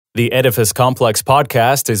The Edifice Complex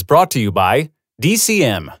podcast is brought to you by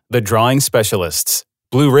DCM, the drawing specialists,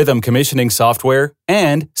 Blue Rhythm commissioning software,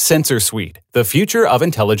 and Sensor Suite, the future of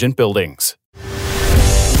intelligent buildings.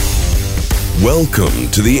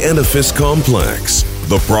 Welcome to the Edifice Complex,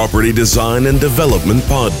 the property design and development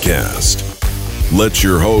podcast. Let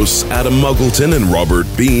your hosts Adam Muggleton and Robert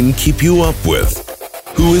Bean keep you up with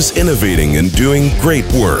who is innovating and doing great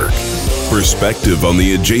work, perspective on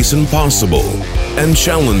the adjacent possible, and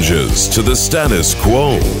challenges to the status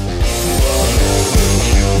quo.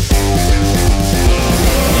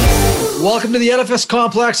 Welcome to the Edifice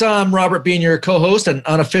Complex. I'm Robert Bean, your co-host and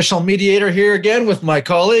unofficial mediator here again with my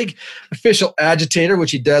colleague, official agitator,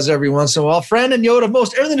 which he does every once in a while, friend and Yoda,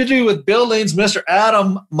 most everything to do with buildings, Mr.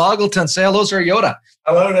 Adam Muggleton. Say hello, sir, Yoda.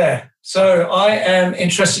 Hello there. So I am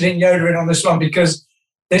interested in Yoda on this one because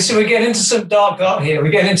we're getting into some dark art here. We're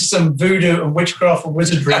getting into some voodoo and witchcraft and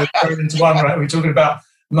wizardry. We're going into one, right? We're talking about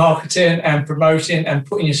marketing and promoting and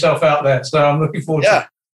putting yourself out there. So I'm looking forward to it.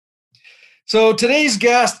 So today's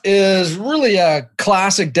guest is really a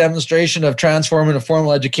classic demonstration of transforming a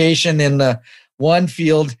formal education in one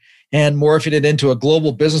field and morphing it into a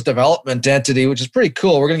global business development entity, which is pretty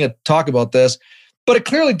cool. We're going to talk about this. But it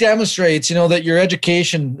clearly demonstrates, that your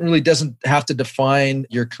education really doesn't have to define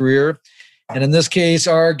your career. And in this case,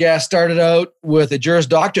 our guest started out with a Juris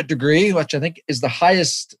Doctorate degree, which I think is the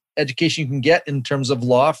highest education you can get in terms of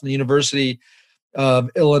law from the University of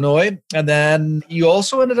Illinois. And then you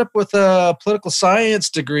also ended up with a political science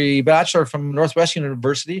degree, bachelor from Northwestern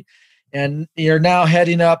University. And you're now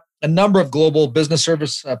heading up a number of global business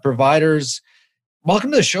service providers.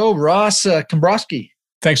 Welcome to the show, Ross Kombrowski.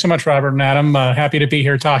 Thanks so much, Robert and Adam. Happy to be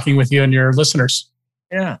here talking with you and your listeners.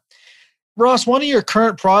 Yeah. Ross, one of your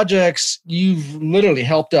current projects, you've literally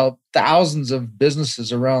helped out thousands of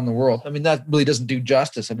businesses around the world. I mean, that really doesn't do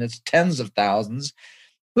justice. I mean, it's tens of thousands.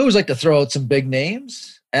 We always like to throw out some big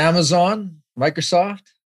names: Amazon, Microsoft,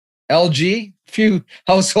 LG, a few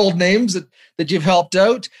household names that you've helped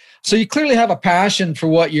out. So you clearly have a passion for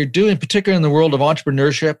what you're doing, particularly in the world of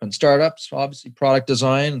entrepreneurship and startups, obviously product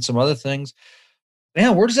design and some other things.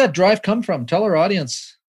 Man, where does that drive come from? Tell our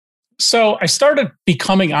audience. So I started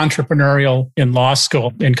becoming entrepreneurial in law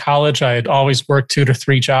school. In college, I had always worked 2 to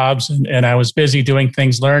 3 jobs and I was busy doing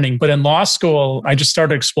things, learning. But in law school, I just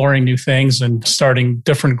started exploring new things and starting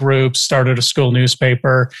different groups, started a school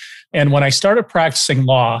newspaper. And when I started practicing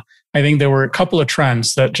law, I think there were a couple of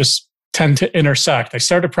trends that just tend to intersect. I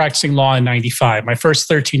started practicing law in 95. My first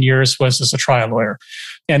 13 years was as a trial lawyer.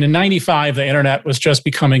 And in 95, the internet was just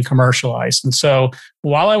becoming commercialized. And so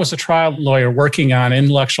while I was a trial lawyer working on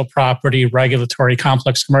intellectual property, regulatory,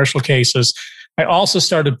 complex commercial cases, I also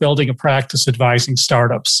started building a practice advising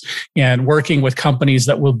startups and working with companies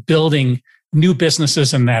that were building new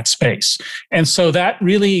businesses in that space. And so that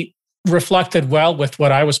really reflected well with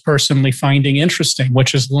what I was personally finding interesting,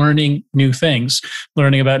 which is learning new things,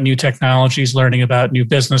 learning about new technologies, learning about new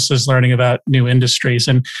businesses, learning about new industries.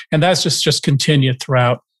 And that's just continued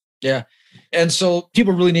throughout. Yeah. And so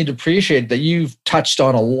people really need to appreciate that you've touched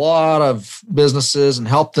on a lot of businesses and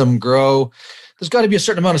helped them grow. There's got to be a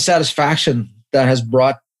certain amount of satisfaction that has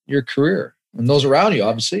brought your career and those around you,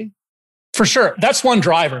 obviously. For sure. That's one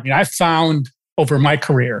driver. I mean, I've found over my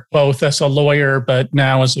career, both as a lawyer, but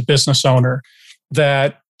now as a business owner,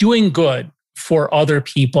 that doing good for other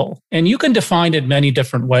people, and you can define it many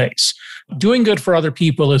different ways. Doing good for other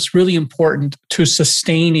people is really important to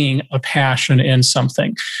sustaining a passion in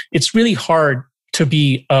something. It's really hard to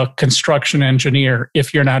be a construction engineer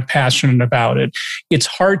if you're not passionate about it. It's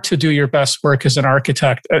hard to do your best work as an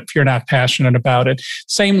architect if you're not passionate about it.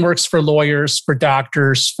 Same works for lawyers, for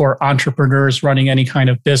doctors, for entrepreneurs running any kind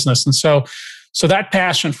of business. And so that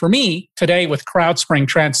passion for me today with CrowdSpring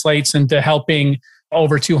translates into helping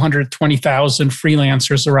over 220,000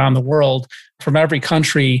 freelancers around the world from every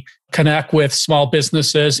country connect with small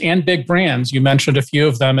businesses and big brands. You mentioned a few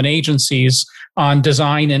of them, and agencies on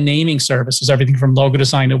design and naming services, everything from logo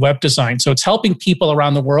design to web design. So it's helping people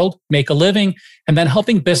around the world make a living and then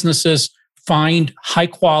helping businesses find high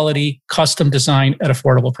quality custom design at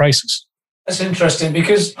affordable prices. That's interesting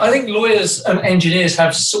because I think lawyers and engineers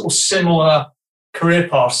have sort of similar career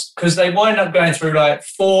paths because they wind up going through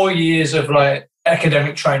 4 years of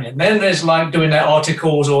academic training. Then there's doing their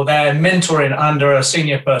articles or their mentoring under a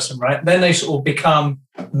senior person, right? Then they sort of become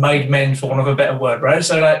made men, for want of a better word, right?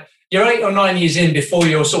 So you're 8 or 9 years in before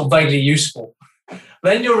you're sort of vaguely useful.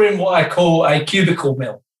 Then you're in what I call a cubicle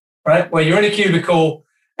mill, right? Where you're in a cubicle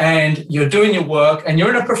and you're doing your work and you're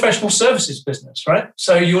in a professional services business, right?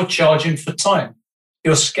 So you're charging for time.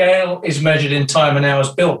 Your scale is measured in time and hours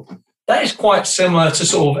built. That is quite similar to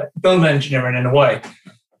sort of building engineering in a way.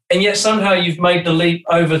 And yet somehow you've made the leap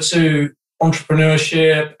over to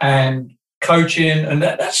entrepreneurship and coaching, and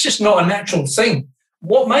that's just not a natural thing.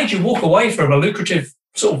 What made you walk away from a lucrative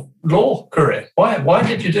sort of law career? Why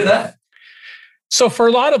did you do that? So for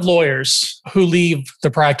a lot of lawyers who leave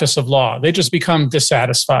the practice of law, they just become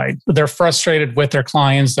dissatisfied. They're frustrated with their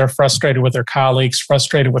clients. They're frustrated with their colleagues,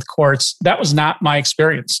 frustrated with courts. That was not my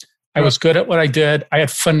experience. I was good at what I did. I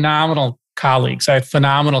had phenomenal colleagues. I had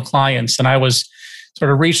phenomenal clients, and I was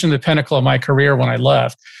sort of reaching the pinnacle of my career when I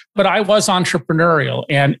left. But I was entrepreneurial.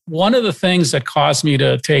 And one of the things that caused me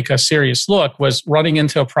to take a serious look was running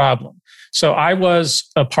into a problem. So I was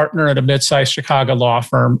a partner at a mid-sized Chicago law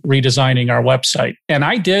firm redesigning our website. And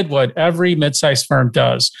I did what every mid-sized firm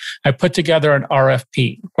does. I put together an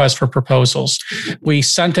RFP, request for proposals. We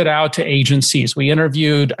sent it out to agencies. We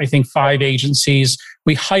interviewed, I think, 5 agencies.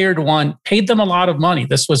 We hired one, paid them a lot of money.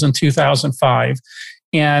 This was in 2005.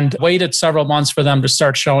 And waited several months for them to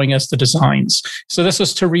start showing us the designs. So this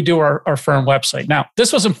was to redo our firm website. Now,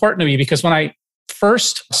 this was important to me because when I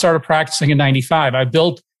first started practicing in 95, I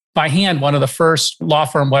built by hand one of the first law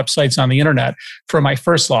firm websites on the internet for my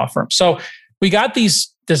first law firm. So we got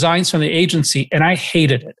these designs from the agency and I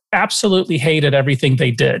hated it, absolutely hated everything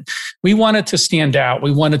they did. We wanted to stand out.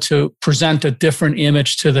 We wanted to present a different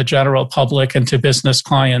image to the general public and to business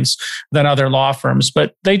clients than other law firms,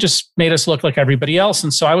 but they just made us look like everybody else.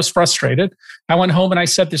 And so I was frustrated. I went home and I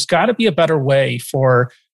said, there's got to be a better way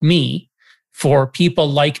for me, for people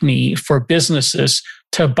like me, for businesses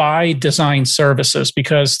to buy design services,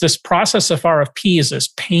 because this process of RFPs is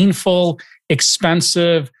painful,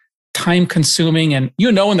 expensive, time consuming. And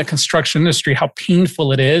you know, in the construction industry, how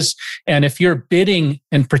painful it is. And if you're bidding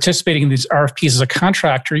and participating in these RFPs as a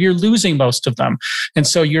contractor, you're losing most of them. And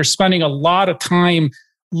so you're spending a lot of time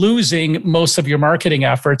losing most of your marketing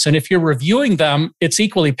efforts. And if you're reviewing them, it's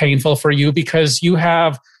equally painful for you because you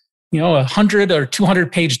have, 100 or 200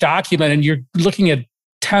 page document and you're looking at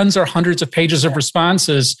tens or hundreds of pages of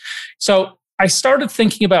responses. So I started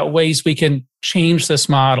thinking about ways we can change this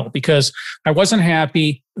model because I wasn't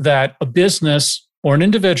happy that a business or an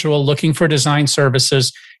individual looking for design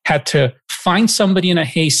services had to find somebody in a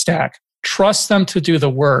haystack, trust them to do the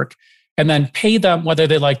work, and then pay them whether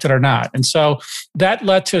they liked it or not. And so that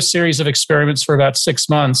led to a series of experiments for about 6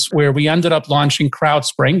 months where we ended up launching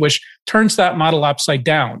CrowdSpring, which turns that model upside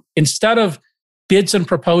down. Instead of bids and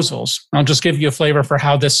proposals, I'll just give you a flavor for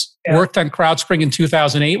how this worked on CrowdSpring in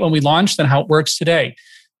 2008 when we launched and how it works today.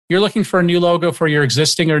 You're looking for a new logo for your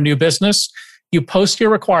existing or new business. You post your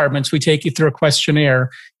requirements. We take you through a questionnaire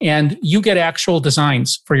and you get actual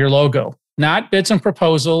designs for your logo, not bids and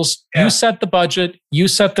proposals. You set the budget, you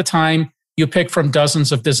set the time, you pick from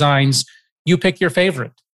dozens of designs, you pick your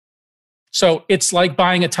favorite. So it's like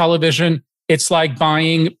buying a television. It's like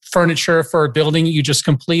buying furniture for a building you just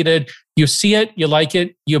completed. You see it, you like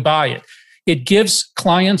it, you buy it. It gives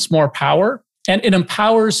clients more power and it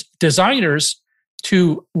empowers designers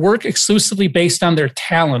to work exclusively based on their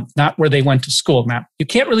talent, not where they went to school. Now, you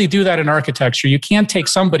can't really do that in architecture. You can't take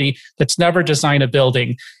somebody that's never designed a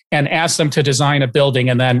building and ask them to design a building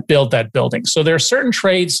and then build that building. So there are certain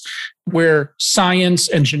trades where science,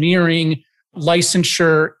 engineering,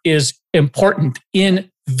 licensure is important.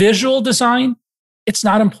 In visual design, it's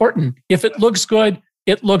not important. If it looks good,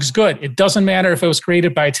 it looks good. It doesn't matter if it was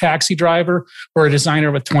created by a taxi driver or a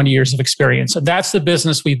designer with 20 years of experience. And that's the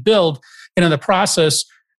business we build. And in the process,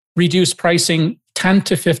 reduce pricing 10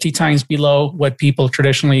 to 50 times below what people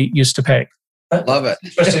traditionally used to pay. Love it.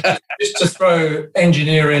 Just to throw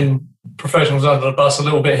engineering professionals under the bus a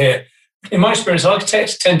little bit here. In my experience,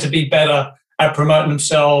 architects tend to be better at promoting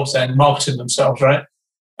themselves and marketing themselves, right?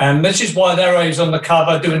 And this is why they're always on the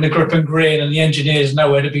cover doing the grip and grin and the engineers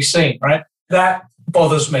nowhere to be seen, right? That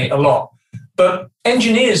bothers me a lot. But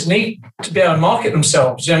engineers need to be able to market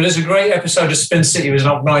themselves. There's a great episode of Spin City, it was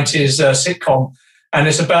an old 90s sitcom, and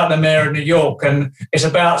it's about the mayor of New York, and it's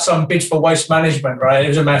about some bids for waste management, right? It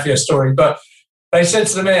was a mafia story. But they said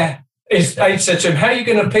to the mayor, his aide said to him, how are you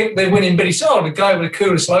going to pick the winning bid? He said, the guy with the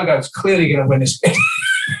coolest logo is clearly going to win this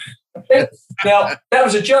bid. Now, that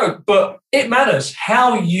was a joke, but it matters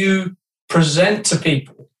how you present to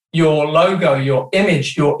people your logo, your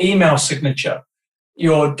image, your email signature,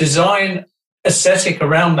 your design aesthetic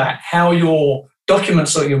around that, how your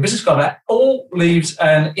documents or your business card, that all leaves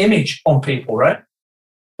an image on people, right?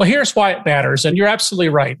 Well, here's why it matters. And you're absolutely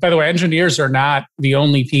right. By the way, engineers are not the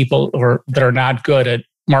only people that are not good at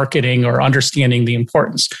marketing or understanding the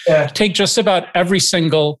importance. Take just about every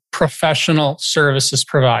single professional services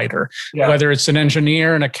provider, whether it's an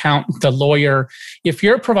engineer, an accountant, a lawyer. If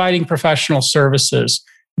you're providing professional services,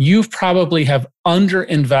 you probably have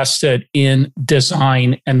underinvested in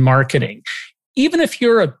design and marketing. Even if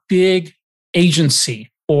you're a big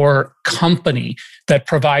agency or company that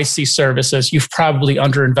provides these services, you've probably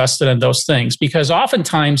underinvested in those things, because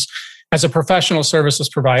oftentimes as a professional services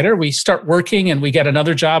provider, we start working and we get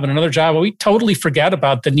another job and another job, and we totally forget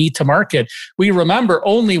about the need to market. We remember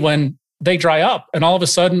only when they dry up and all of a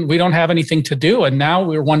sudden we don't have anything to do. And now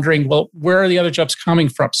we're wondering, well, where are the other jobs coming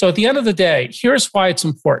from? So at the end of the day, here's why it's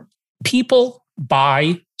important. People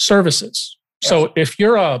buy services. So if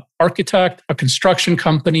you're an architect, a construction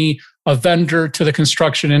company, a vendor to the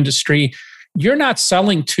construction industry, you're not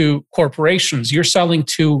selling to corporations. You're selling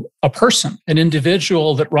to a person, an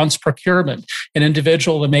individual that runs procurement, an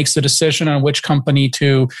individual that makes the decision on which company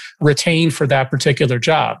to retain for that particular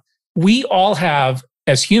job. We all have,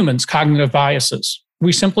 as humans, cognitive biases.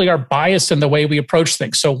 We simply are biased in the way we approach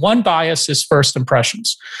things. So one bias is first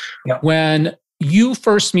impressions. Yep. When you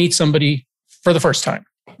first meet somebody for the first time,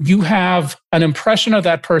 you have an impression of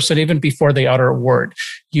that person even before they utter a word.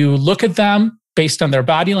 You look at them based on their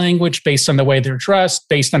body language, based on the way they're dressed,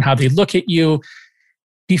 based on how they look at you.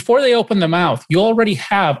 Before they open the mouth, you already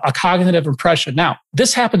have a cognitive impression. Now,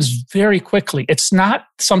 this happens very quickly. It's not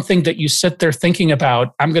something that you sit there thinking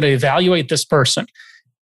about, I'm going to evaluate this person.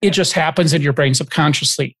 It just happens in your brain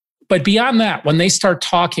subconsciously. But beyond that, when they start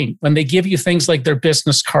talking, when they give you things like their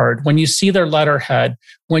business card, when you see their letterhead,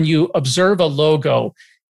 when you observe a logo,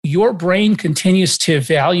 your brain continues to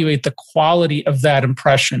evaluate the quality of that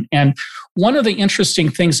impression. And one of the interesting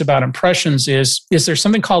things about impressions is there's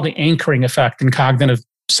something called the anchoring effect in cognitive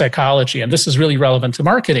psychology. And this is really relevant to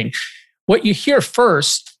marketing. What you hear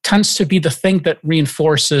first tends to be the thing that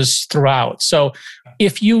reinforces throughout. So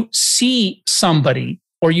if you see somebody,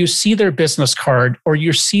 or you see their business card, or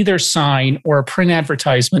you see their sign or a print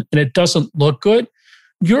advertisement, and it doesn't look good,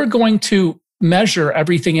 you're going to measure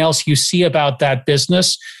everything else you see about that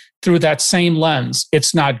business through that same lens.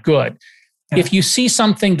 It's not good. Yeah. If you see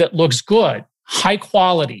something that looks good, high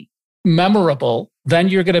quality, memorable, then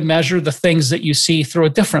you're going to measure the things that you see through a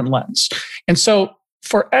different lens. And so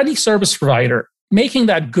for any service provider, making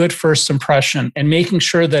that good first impression and making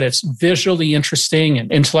sure that it's visually interesting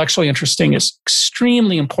and intellectually interesting is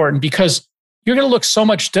extremely important, because you're going to look so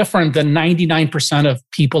much different than 99% of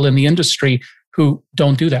people in the industry who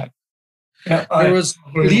don't do that. Yeah, there was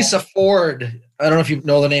Lisa Ford. I don't know if you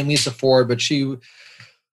know the name Lisa Ford, but she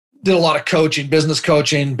did a lot of coaching, business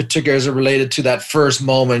coaching, particularly as it related to that first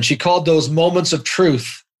moment. She called those moments of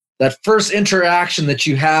truth, that first interaction that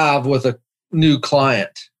you have with a new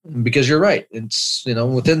client. Because you're right. It's,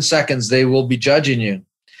 within seconds, they will be judging you.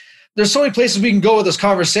 There's so many places we can go with this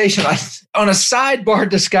conversation. On a sidebar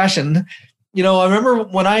discussion, I remember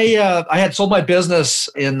when I had sold my business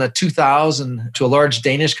in 2000 to a large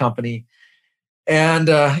Danish company. And,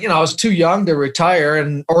 I was too young to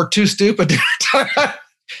retire or too stupid to retire.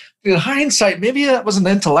 In hindsight, maybe that was an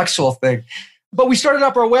intellectual thing. But we started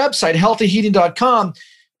up our website, healthyheating.com.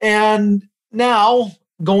 And now,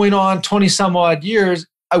 going on 20 some odd years,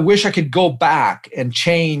 I wish I could go back and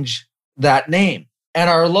change that name and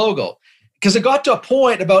our logo, because it got to a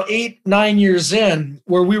point about 8-9 years in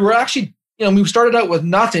where we were actually, we started out with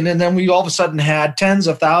nothing, and then we all of a sudden had tens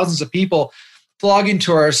of thousands of people flogging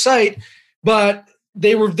to our site, but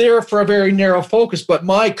they were there for a very narrow focus. But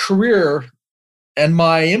my career and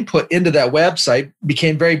my input into that website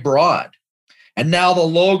became very broad. And now the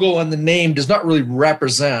logo and the name does not really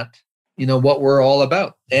represent, what we're all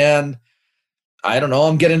about. And I don't know.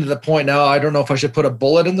 I'm getting to the point now. I don't know if I should put a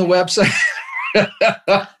bullet in the website,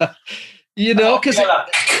 because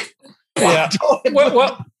yeah.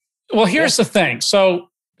 Well, here's the thing. So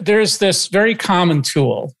there's this very common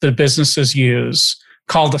tool that businesses use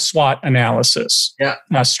called a SWOT analysis. Yeah.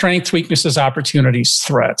 Strengths, weaknesses, opportunities,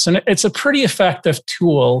 threats. And it's a pretty effective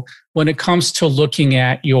tool when it comes to looking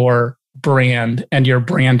at your brand and your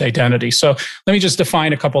brand identity. So let me just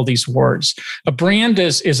define a couple of these words. A brand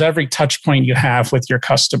is every touch point you have with your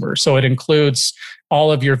customer. So it includes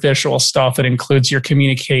all of your visual stuff. It includes your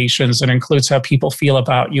communications. It includes how people feel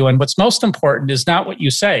about you. And what's most important is not what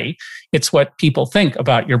you say, it's what people think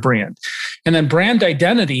about your brand. And then brand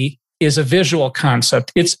identity is a visual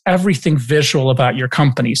concept. It's everything visual about your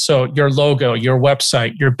company. So your logo, your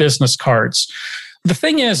website, your business cards. The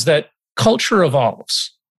thing is that culture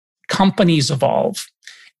evolves. Companies evolve.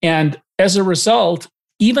 And as a result,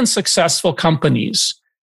 even successful companies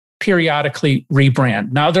periodically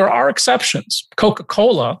rebrand. Now, there are exceptions.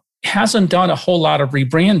 Coca-Cola hasn't done a whole lot of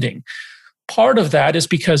rebranding. Part of that is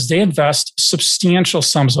because they invest substantial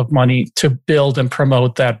sums of money to build and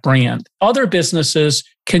promote that brand. Other businesses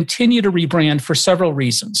continue to rebrand for several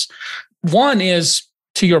reasons. One is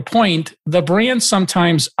to your point, the brand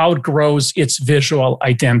sometimes outgrows its visual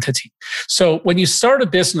identity. So when you start a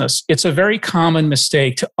business, it's a very common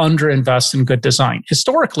mistake to underinvest in good design.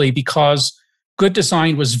 Historically, because good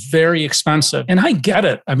design was very expensive. And I get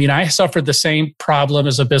it. I mean, I suffered the same problem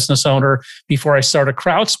as a business owner before I started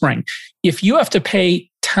CrowdSpring. If you have to pay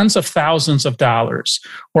tens of thousands of dollars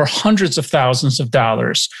or hundreds of thousands of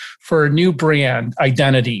dollars for a new brand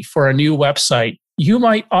identity, for a new website, you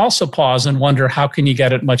might also pause and wonder, how can you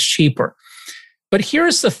get it much cheaper? But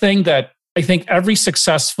here's the thing that I think every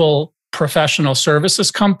successful professional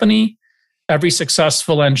services company, every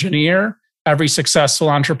successful engineer, every successful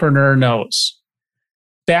entrepreneur knows.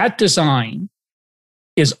 Bad design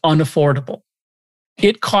is unaffordable.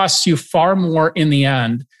 It costs you far more in the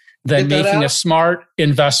end than making a smart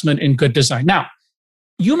investment in good design. Now,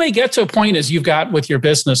 you may get to a point, as you've got with your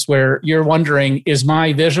business, where you're wondering, is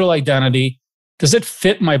my visual identity, does it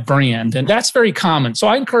fit my brand? And that's very common. So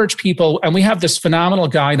I encourage people, and we have this phenomenal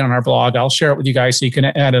guide on our blog. I'll share it with you guys so you can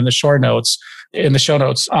add in the show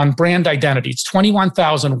notes on brand identity. It's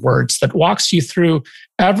 21,000 words that walks you through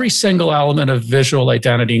every single element of visual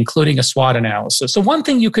identity, including a SWOT analysis. So one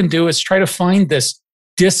thing you can do is try to find this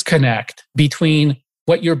disconnect between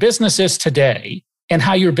what your business is today and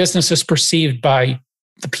how your business is perceived by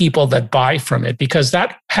the people that buy from it, because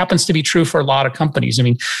that happens to be true for a lot of companies. I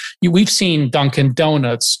mean, we've seen Dunkin'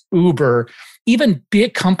 Donuts, Uber, even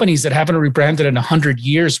big companies that haven't rebranded in 100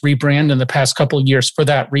 years rebrand in the past couple of years for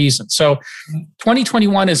that reason. So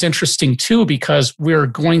 2021 is interesting too, because we're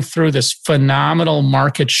going through this phenomenal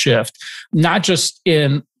market shift, not just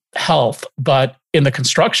in health, but in the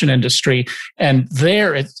construction industry. And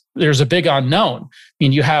there's a big unknown. I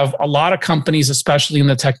mean, you have a lot of companies, especially in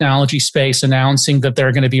the technology space, announcing that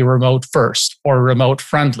they're going to be remote first or remote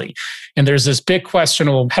friendly. And there's this big question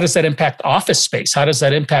of, how does that impact office space? How does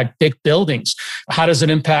that impact big buildings? How does it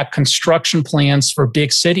impact construction plans for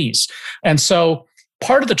big cities? And so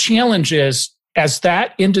part of the challenge is, as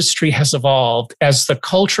that industry has evolved, as the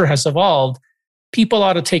culture has evolved, people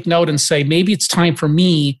ought to take note and say, maybe it's time for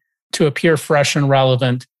me to appear fresh and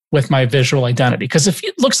relevant with my visual identity. Because if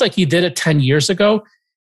it looks like you did it 10 years ago,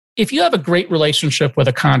 if you have a great relationship with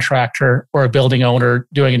a contractor or a building owner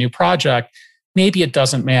doing a new project, maybe it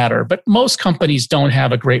doesn't matter. But most companies don't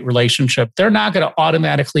have a great relationship. They're not going to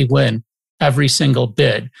automatically win every single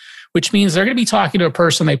bid, which means they're going to be talking to a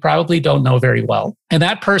person they probably don't know very well. And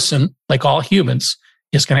that person, like all humans,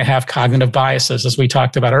 is going to have cognitive biases, as we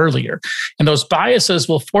talked about earlier. And those biases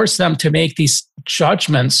will force them to make these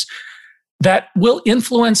judgments that will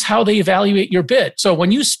influence how they evaluate your bid. So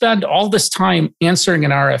when you spend all this time answering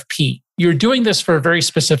an RFP, you're doing this for a very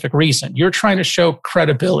specific reason. You're trying to show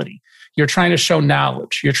credibility. You're trying to show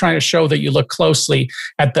knowledge. You're trying to show that you look closely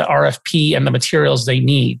at the RFP and the materials they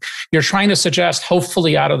need. You're trying to suggest,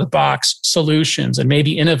 hopefully, out of the box solutions and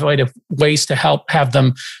maybe innovative ways to help have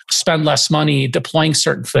them spend less money deploying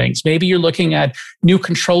certain things. Maybe you're looking at new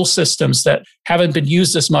control systems that haven't been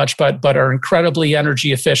used as much, but are incredibly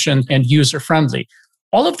energy efficient and user friendly.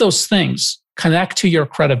 All of those things connect to your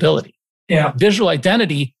credibility. Yeah. Visual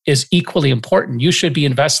identity is equally important. You should be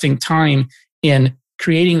investing time in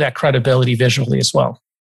creating that credibility visually as well.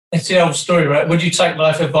 It's the old story, right? Would you take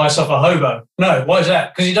life advice off a hobo? No. Why is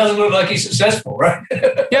that? Because he doesn't look like he's successful, right?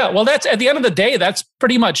 Yeah, well, that's at the end of the day, that's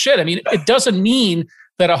pretty much it. I mean, it doesn't mean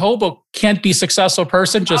that a hobo can't be a successful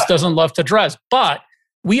person, just doesn't love to dress. But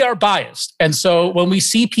we are biased. And so when we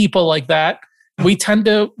see people like that, we tend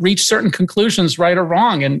to reach certain conclusions, right or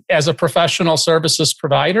wrong. And as a professional services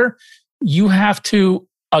provider, you have to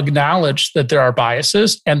acknowledge that there are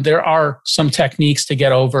biases and there are some techniques to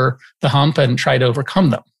get over the hump and try to overcome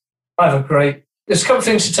them. There's a couple of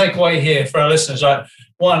things to take away here for our listeners. Right?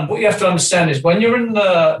 One, what you have to understand is when you're in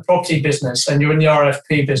the property business and you're in the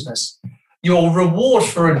RFP business, your reward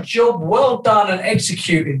for a job well done and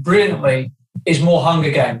executed brilliantly is more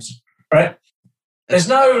Hunger Games, right? There's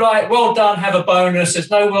no well done, have a bonus. There's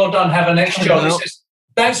no well done, have an extra job. It's just,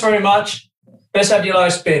 thanks very much. Let's have your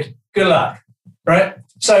lowest bid. Good luck, right?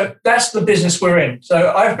 So that's the business we're in. So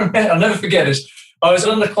I'll never forget this. I was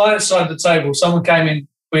on the client side of the table. Someone came in.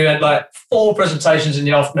 We had 4 presentations in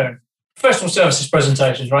the afternoon. Professional services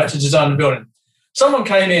presentations, right, to design the building. Someone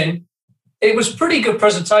came in. It was a pretty good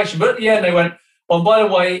presentation. But at the end, they went, oh, by the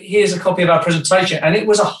way, here's a copy of our presentation. And it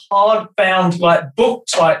was a hardbound,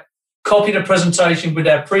 book-type copy of the presentation with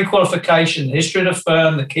our pre-qualification, the history of the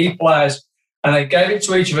firm, the key players. And they gave it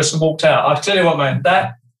to each of us and walked out. I tell you what, man,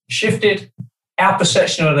 that shifted our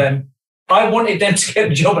perception of them. I wanted them to get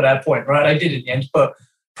the job at that point, right? They did in the end, but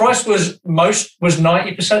price was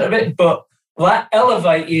 90% of it, but that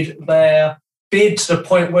elevated their bid to the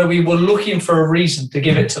point where we were looking for a reason to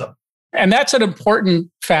give it to them. And that's an important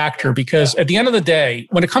factor because at the end of the day,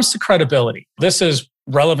 when it comes to credibility, this is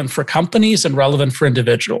relevant for companies and relevant for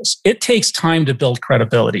individuals. It takes time to build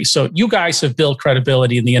credibility. So you guys have built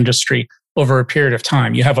credibility in the industry over a period of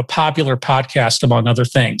time. You have a popular podcast, among other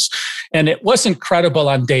things. And it wasn't credible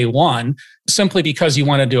on day one simply because you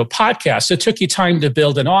want to do a podcast. It took you time to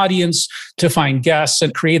build an audience, to find guests,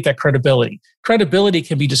 and create that credibility. Credibility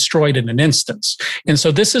can be destroyed in an instance. And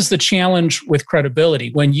so this is the challenge with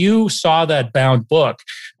credibility. When you saw that bound book,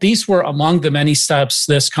 these were among the many steps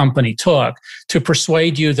this company took to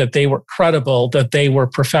persuade you that they were credible, that they were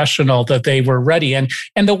professional, that they were ready. And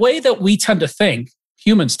the way that we tend to think,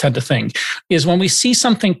 humans tend to think, is when we see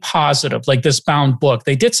something positive, like this bound book,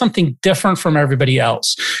 they did something different from everybody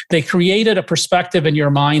else. They created a perspective in your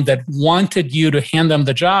mind that wanted you to hand them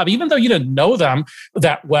the job, even though you didn't know them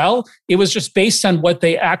that well. It was just based on what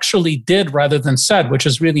they actually did rather than said, which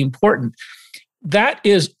is really important. That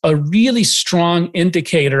is a really strong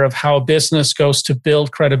indicator of how a business goes to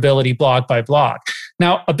build credibility block by block.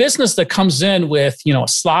 Now, a business that comes in with, a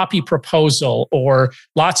sloppy proposal or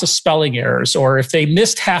lots of spelling errors, or if they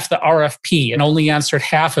missed half the RFP and only answered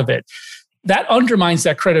half of it, that undermines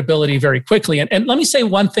that credibility very quickly. And let me say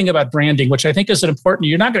one thing about branding, which I think is important.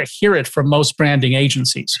 You're not going to hear it from most branding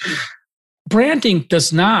agencies. Branding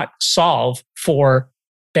does not solve for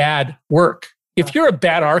bad work. If you're a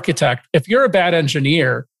bad architect, if you're a bad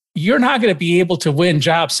engineer, you're not going to be able to win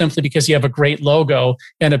jobs simply because you have a great logo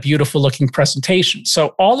and a beautiful looking presentation.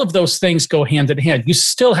 So all of those things go hand in hand. You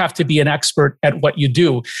still have to be an expert at what you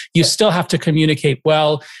do. You still have to communicate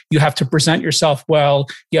well. You have to present yourself well.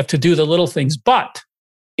 You have to do the little things, but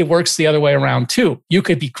it works the other way around too. You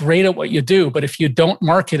could be great at what you do, but if you don't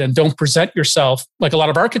market and don't present yourself, like a lot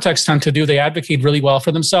of architects tend to do, they advocate really well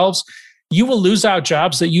for themselves. You will lose out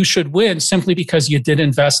jobs that you should win simply because you did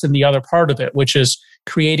invest in the other part of it, which is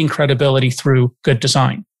creating credibility through good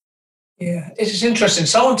design. Yeah, it's interesting.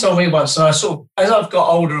 Someone told me once, and as I've got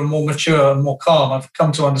older and more mature and more calm, I've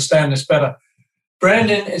come to understand this better.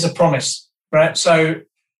 Branding is a promise, right? So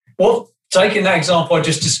taking that example I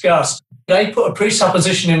just discussed, they put a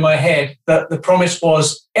presupposition in my head that the promise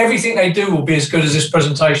was everything they do will be as good as this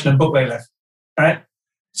presentation and book they left, right?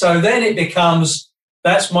 So then it becomes,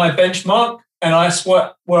 that's my benchmark, and that's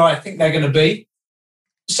where I think they're going to be.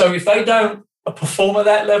 So if they don't perform at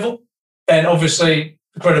that level, then obviously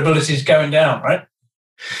the credibility is going down, right?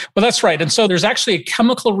 Well, that's right. And so there's actually a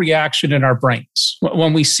chemical reaction in our brains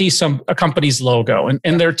when we see a company's logo.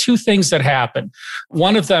 And there are two things that happen.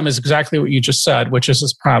 One of them is exactly what you just said, which is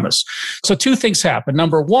this promise. So two things happen.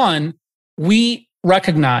 Number one, we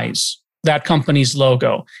recognize that company's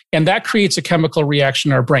logo, and that creates a chemical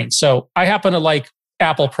reaction in our brain. So I happen to like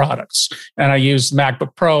Apple products, and I use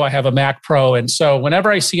MacBook Pro. I have a Mac Pro. And so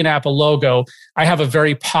whenever I see an Apple logo, I have a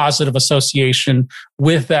very positive association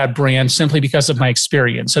with that brand simply because of my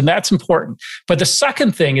experience. And that's important. But the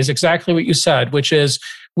second thing is exactly what you said, which is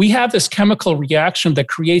we have this chemical reaction that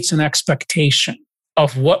creates an expectation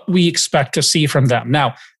of what we expect to see from them.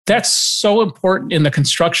 Now, that's so important in the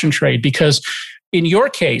construction trade because in your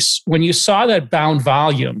case, when you saw that bound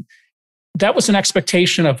volume, that was an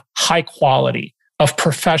expectation of high quality, of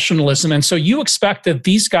professionalism. And so you expect that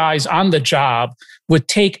these guys on the job would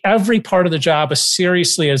take every part of the job as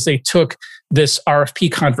seriously as they took this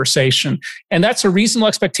RFP conversation. And that's a reasonable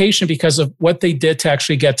expectation because of what they did to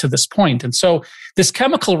actually get to this point. And so this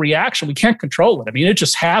chemical reaction, we can't control it. I mean, it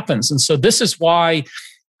just happens. And so this is why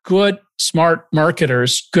good, smart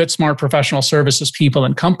marketers, good, smart professional services people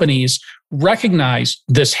and companies recognize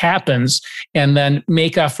this happens and then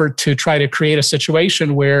make effort to try to create a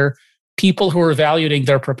situation where people who are evaluating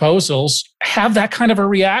their proposals have that kind of a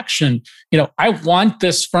reaction. I want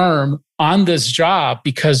this firm on this job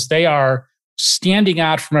because they are standing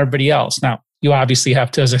out from everybody else. Now, you obviously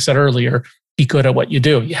have to, as I said earlier, be good at what you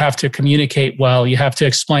do. You have to communicate well. You have to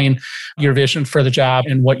explain your vision for the job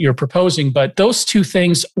and what you're proposing. But those two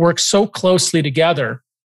things work so closely together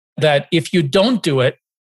that if you don't do it,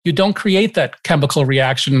 you don't create that chemical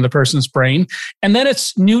reaction in the person's brain. And then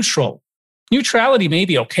it's neutral. Neutrality may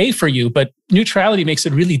be okay for you, but neutrality makes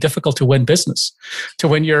it really difficult to win business, to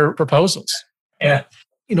win your proposals. Yeah.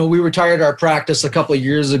 We retired our practice a couple of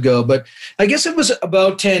years ago, but I guess it was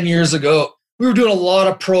about 10 years ago. We were doing a lot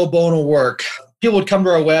of pro bono work. People would come to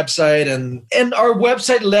our website and our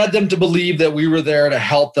website led them to believe that we were there to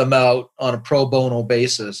help them out on a pro bono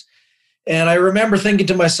basis. And I remember thinking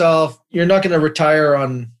to myself, you're not going to retire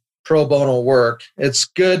on pro bono work. It's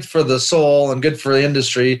good for the soul and good for the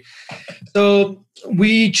industry. So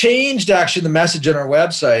we changed actually the message on our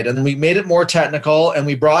website and we made it more technical and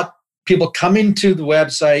we brought people coming to the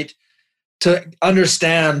website to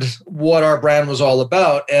understand what our brand was all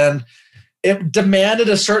about. And it demanded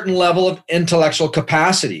a certain level of intellectual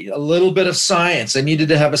capacity, a little bit of science. They needed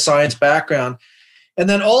to have a science background. And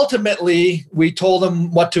then ultimately, we told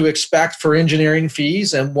them what to expect for engineering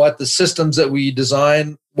fees and what the systems that we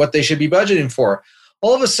design, what they should be budgeting for.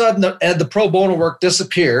 All of a sudden, the pro bono work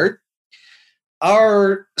disappeared.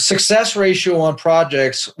 Our success ratio on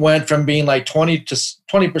projects went from being like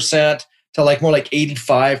 20% to like more like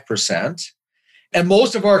 85%. And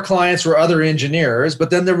most of our clients were other engineers, but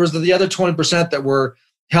then there was the other 20% that were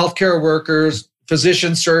healthcare workers,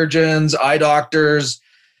 physicians, surgeons, eye doctors.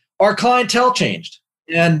 Our clientele changed.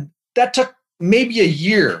 And that took maybe a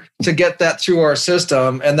year to get that through our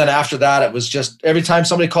system. And then after that, it was just every time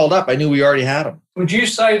somebody called up, I knew we already had them. Would you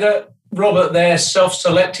say that, Robert, they're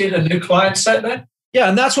self-selected a new client set then? Yeah,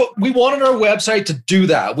 and that's what we wanted our website to do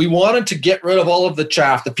that. We wanted to get rid of all of the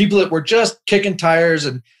chaff, the people that were just kicking tires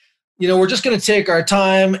and, we're just going to take our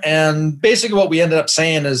time. And basically what we ended up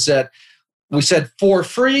saying is that we said for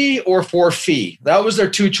free or for fee. That was their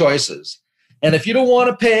two choices. And if you don't want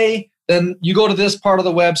to pay, then you go to this part of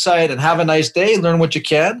the website and have a nice day, learn what you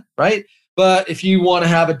can, right? But if you want to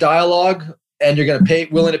have a dialogue and you're going to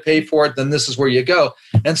willing to pay for it, then this is where you go.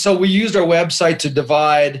 And so we used our website to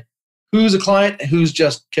divide who's a client and who's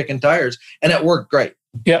just kicking tires. And it worked great.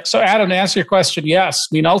 Yeah. So Adam, to answer your question, yes.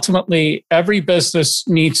 I mean, ultimately, every business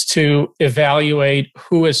needs to evaluate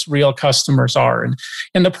who its real customers are.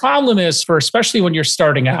 And the problem is especially when you're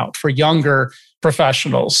starting out, for younger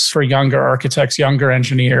professionals, for younger architects, younger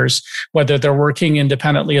engineers, whether they're working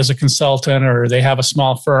independently as a consultant or they have a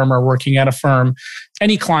small firm or working at a firm,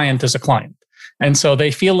 any client is a client. And so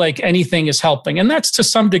they feel like anything is helping. And that's to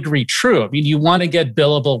some degree true. I mean, you want to get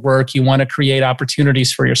billable work, you want to create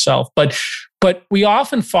opportunities for yourself. But we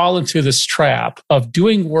often fall into this trap of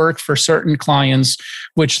doing work for certain clients,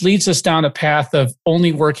 which leads us down a path of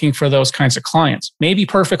only working for those kinds of clients. Maybe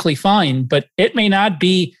perfectly fine, but it may not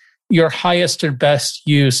be your highest or best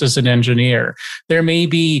use as an engineer. There may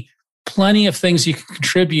be plenty of things you can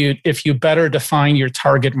contribute if you better define your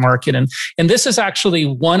target market. And this is actually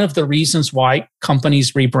one of the reasons why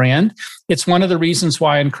companies rebrand. It's one of the reasons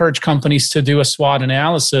why I encourage companies to do a SWOT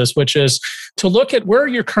analysis, which is to look at where are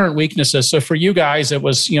your current weaknesses. So for you guys, it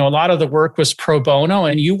was, a lot of the work was pro bono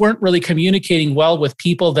and you weren't really communicating well with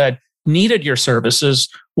people that needed your services,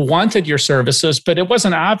 wanted your services, but it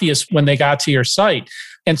wasn't obvious when they got to your site.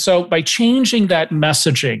 And so by changing that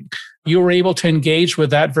messaging, you were able to engage with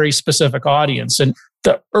that very specific audience. And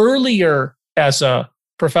the earlier as a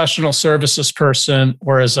professional services person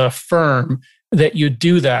or as a firm that you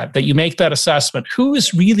do that you make that assessment, who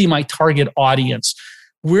is really my target audience?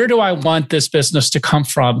 Where do I want this business to come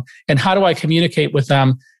from? And how do I communicate with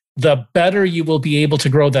them? The better you will be able to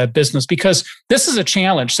grow that business, because this is a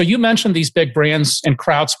challenge. So you mentioned these big brands and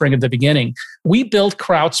CrowdSpring at the beginning. We built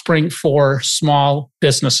CrowdSpring for small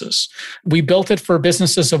businesses. We built it for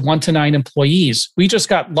businesses of 1 to 9 employees. We just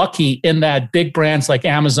got lucky in that big brands like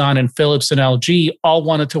Amazon and Philips and LG all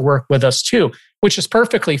wanted to work with us too, which is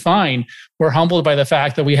perfectly fine. We're humbled by the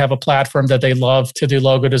fact that we have a platform that they love to do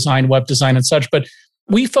logo design, web design and such, but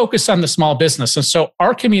we focus on the small business. And so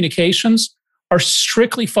our communications are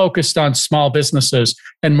strictly focused on small businesses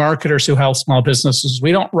and marketers who help small businesses.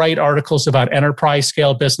 We don't write articles about enterprise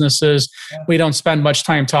scale businesses. We don't spend much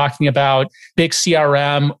time talking about big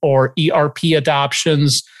CRM or ERP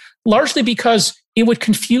adoptions, largely because it would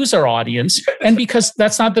confuse our audience and because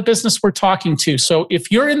that's not the business we're talking to. So if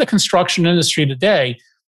you're in the construction industry today,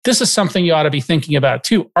 this is something you ought to be thinking about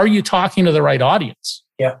too. Are you talking to the right audience?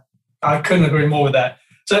 Yeah, I couldn't agree more with that.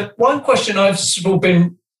 So one question I've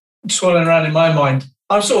been swirling around in my mind,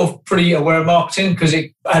 I'm sort of pretty aware of marketing because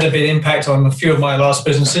it had a big impact on a few of my last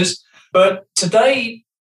businesses. But today,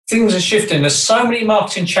 things are shifting. There's so many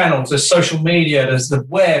marketing channels. There's social media, there's the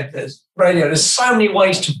web, there's radio. There's so many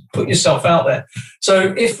ways to put yourself out there.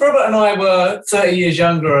 So if Robert and I were 30 years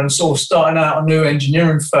younger and sort of starting out a new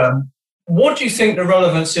engineering firm, what do you think the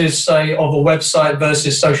relevance is, say, of a website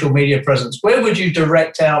versus social media presence? Where would you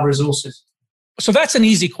direct our resources? So that's an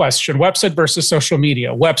easy question. Website versus social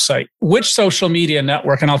media. Website. Which social media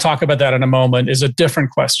network, and I'll talk about that in a moment, is a different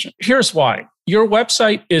question. Here's why. Your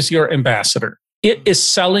website is your ambassador. It is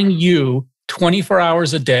selling you 24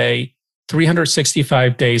 hours a day,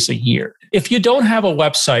 365 days a year. If you don't have a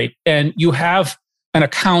website and you have an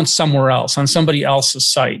account somewhere else on somebody else's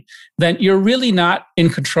site, then you're really not in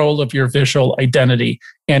control of your visual identity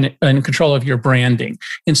and in control of your branding.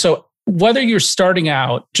 And so whether you're starting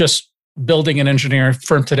out just building an engineering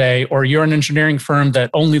firm today, or you're an engineering firm that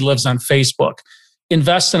only lives on Facebook,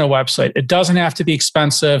 invest in a website. It doesn't have to be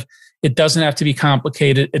expensive. It doesn't have to be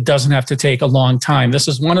complicated. It doesn't have to take a long time. This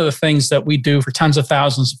is one of the things that we do for tens of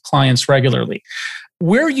thousands of clients regularly.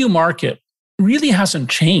 Where you market really hasn't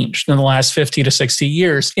changed in the last 50 to 60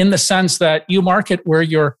 years in the sense that you market where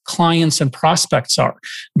your clients and prospects are.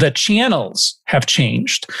 The channels have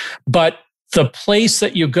changed, but the place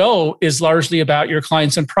that you go is largely about your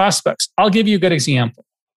clients and prospects. I'll give you a good example.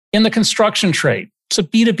 In the construction trade, it's a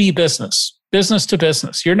B2B business, business to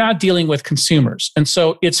business. You're not dealing with consumers. And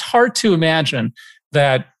so it's hard to imagine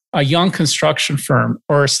that a young construction firm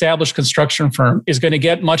or established construction firm is going to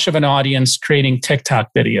get much of an audience creating TikTok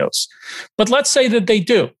videos. But let's say that they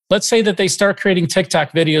do. Let's say that they start creating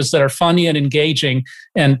TikTok videos that are funny and engaging,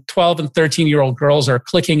 and 12 and 13-year-old girls are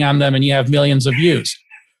clicking on them and you have millions of views.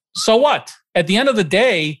 So what? At the end of the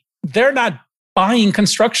day, they're not buying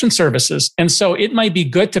construction services. And so it might be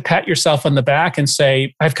good to pat yourself on the back and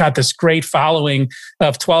say, I've got this great following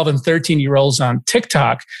of 12 and 13-year-olds on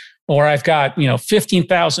TikTok. Or I've got,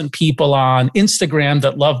 15,000 people on Instagram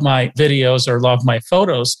that love my videos or love my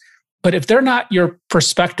photos. But if they're not your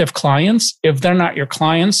prospective clients, if they're not your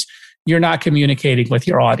clients, you're not communicating with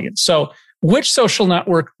your audience. So which social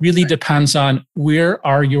network really depends on where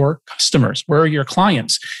are your customers? Where are your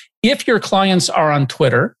clients? If your clients are on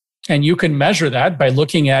Twitter, and you can measure that by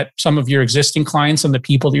looking at some of your existing clients and the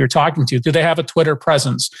people that you're talking to. Do they have a Twitter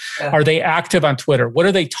presence? Yeah. Are they active on Twitter? What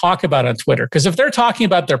do they talk about on Twitter? Because if they're talking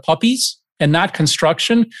about their puppies and not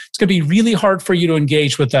construction, it's going to be really hard for you to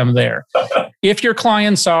engage with them there. If your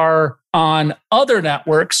clients are on other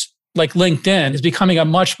networks, like LinkedIn is becoming a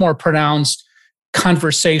much more pronounced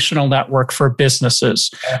conversational network for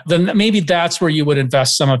businesses, then maybe that's where you would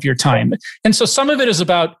invest some of your time. And so some of it is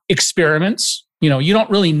about experiments. You don't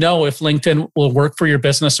really know if LinkedIn will work for your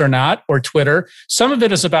business or not, or Twitter. Some of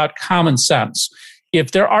it is about common sense.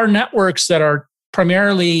 If there are networks that are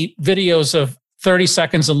primarily videos of 30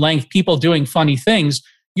 seconds in length, people doing funny things,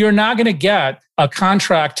 you're not going to get a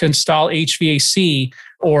contract to install HVAC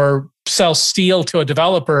or sell steel to a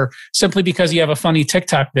developer simply because you have a funny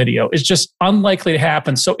TikTok video. It's just unlikely to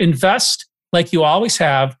happen. So invest, like you always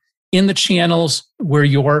have, in the channels where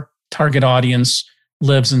your target audience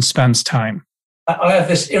lives and spends time. I have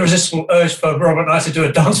this irresistible urge for Robert and I to do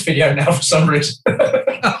a dance video now for some reason.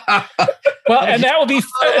 Well, and that will be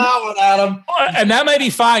Adam. And that might be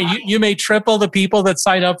fine. You may triple the people that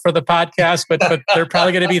sign up for the podcast, but they're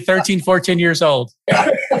probably going to be 13, 14 years old.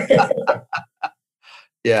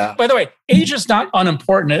 Yeah. By the way, age is not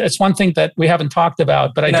unimportant. It's one thing that we haven't talked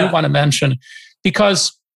about, but I do want to mention,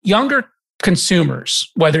 because younger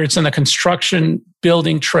consumers, whether it's in the construction,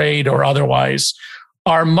 building trade, or otherwise,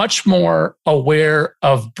 are much more aware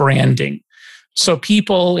of branding. So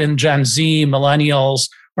people in Gen Z, millennials,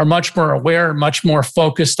 are much more aware, much more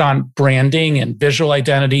focused on branding and visual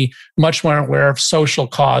identity, much more aware of social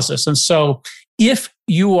causes. And so if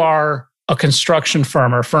you are a construction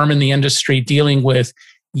firm or a firm in the industry dealing with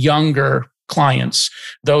younger clients,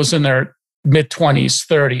 those in their mid-20s,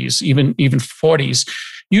 30s, even 40s,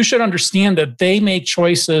 you should understand that they make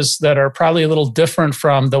choices that are probably a little different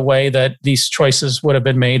from the way that these choices would have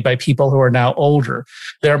been made by people who are now older.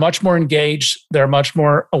 They're much more engaged. They're much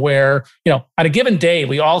more aware. On a given day,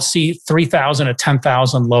 we all see 3,000 to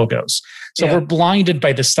 10,000 logos. So we're blinded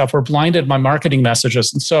by this stuff. We're blinded by marketing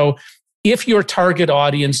messages. And so if your target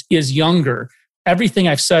audience is younger, everything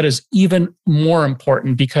I've said is even more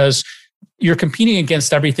important because you're competing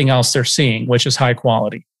against everything else they're seeing, which is high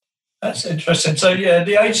quality. That's interesting. So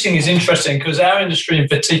the age thing is interesting because our industry in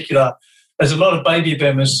particular, there's a lot of baby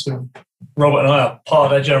boomers, who Robert and I are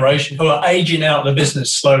part of that generation, who are aging out of the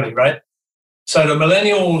business slowly, right? So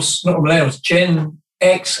the Gen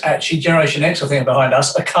X, actually Generation X, I think, behind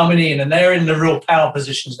us, are coming in and they're in the real power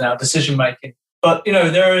positions now, decision-making. But,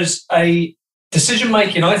 there is a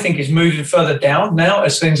decision-making, I think, is moving further down now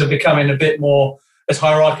as things are becoming a bit more, as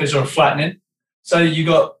hierarchies are flattening. So you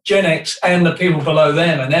got Gen X and the people below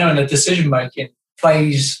them, and they're in the decision-making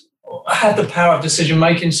phase, have the power of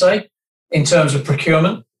decision-making, say, in terms of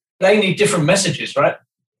procurement. They need different messages, right?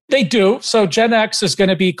 They do. So Gen X is going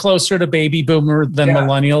to be closer to baby boomer than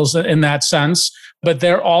millennials in that sense, but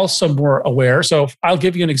they're also more aware. So I'll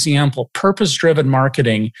give you an example. Purpose-driven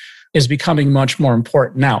marketing is becoming much more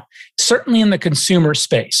important now, certainly in the consumer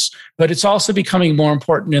space, but it's also becoming more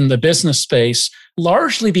important in the business space,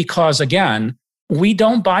 largely because, again, we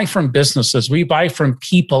don't buy from businesses. We buy from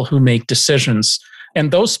people who make decisions.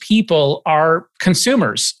 And those people are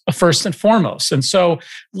consumers, first and foremost. And so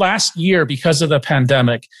last year, because of the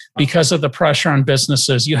pandemic, because of the pressure on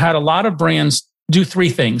businesses, you had a lot of brands do three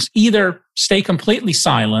things. Either stay completely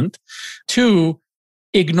silent, two,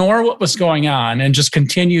 ignore what was going on and just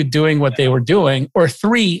continue doing what they were doing. Or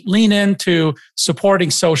 3, lean into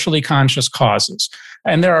supporting socially conscious causes.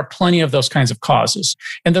 And there are plenty of those kinds of causes.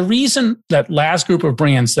 And the reason that last group of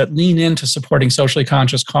brands that lean into supporting socially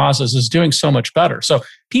conscious causes is doing so much better. So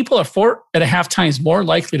people are 4.5 times more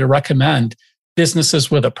likely to recommend businesses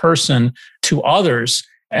with a person to others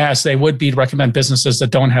as they would be to recommend businesses that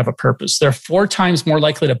don't have a purpose. They're 4 times more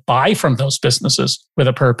likely to buy from those businesses with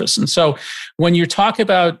a purpose. And so when you talk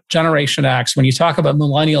about Generation X, when you talk about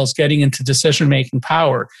millennials getting into decision-making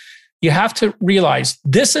power, you have to realize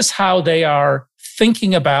this is how they are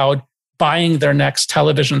thinking about buying their next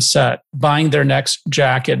television set, buying their next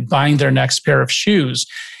jacket, buying their next pair of shoes.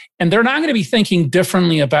 And they're not going to be thinking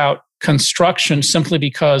differently about construction simply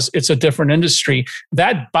because it's a different industry.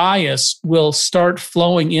 That bias will start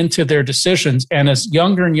flowing into their decisions. And as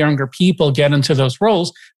younger and younger people get into those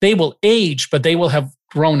roles, they will age, but they will have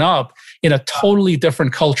grown up in a totally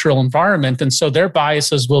different cultural environment. And so their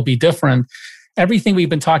biases will be different. Everything we've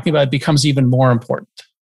been talking about becomes even more important.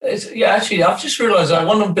 Actually, I've just realized that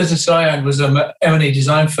one of the businesses I owned was an M&E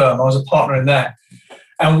design firm. I was a partner in that.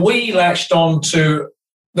 And we latched on to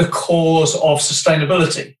the cause of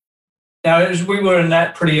sustainability. Now, we were in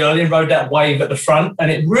that pretty early and rode that wave at the front,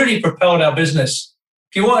 and it really propelled our business.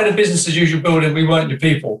 If you wanted a business as usual building, we weren't your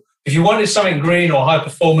people. If you wanted something green or high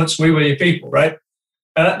performance, we were your people, right?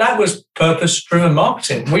 And that was purpose-driven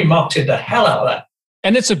marketing. We marketed the hell out of that.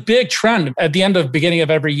 And it's a big trend. At the beginning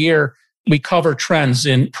of every year, we cover trends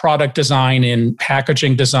in product design, in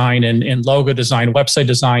packaging design, in logo design, website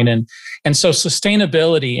design. And so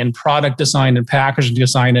sustainability and product design and packaging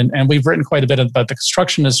design, and we've written quite a bit about the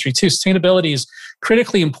construction industry too. Sustainability is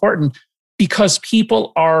critically important because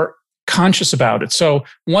people are conscious about it. So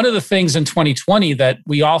one of the things in 2020 that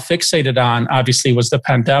we all fixated on, obviously, was the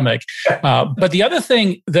pandemic. But the other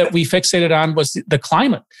thing that we fixated on was the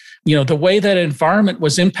climate. You know, the way that environment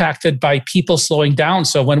was impacted by people slowing down.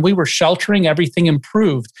 So when we were sheltering, everything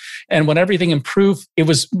improved. And when everything improved, it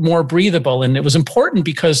was more breathable. And it was important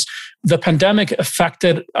because the pandemic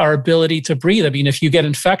affected our ability to breathe. I mean, if you get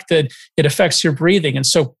infected, it affects your breathing. And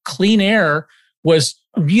so clean air was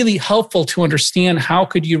really helpful to understand how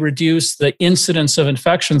could you reduce the incidence of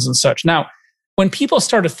infections and such. Now, when people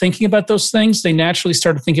started thinking about those things, they naturally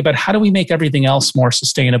started thinking about how do we make everything else more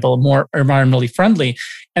sustainable, more environmentally friendly.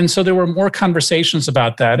 And so there were more conversations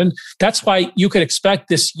about that. And that's why you could expect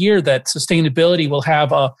this year that sustainability will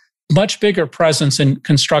have a much bigger presence in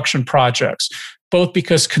construction projects, both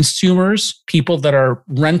because consumers, people that are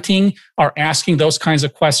renting, are asking those kinds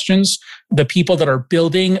of questions. The people that are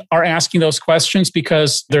building are asking those questions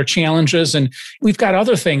because there are challenges. And we've got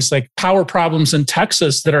other things like power problems in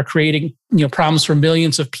Texas that are creating, problems for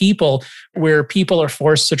millions of people, where people are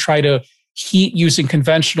forced to try to heat using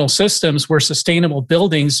conventional systems, where sustainable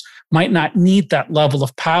buildings might not need that level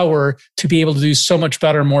of power to be able to do so much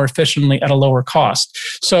better, more efficiently at a lower cost.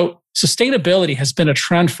 So sustainability has been a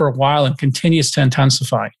trend for a while and continues to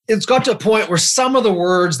intensify. It's got to a point where some of the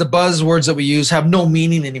words, the buzzwords that we use, have no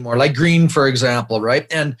meaning anymore, like green, for example, right?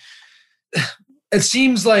 And it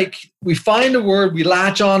seems like we find a word, we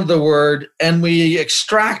latch onto the word, and we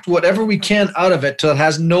extract whatever we can out of it till it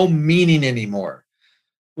has no meaning anymore.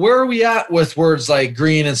 Where are we at with words like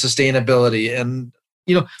green and sustainability? And,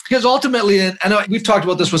 because ultimately, and I know we've talked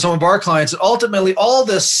about this with some of our clients, ultimately all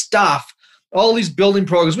this stuff, all these building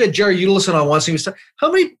programs. We had Jerry Udelson on once.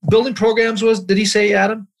 How many building programs did he say,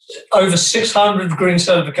 Adam? Over 600 green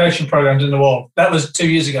certification programs in the world. That was 2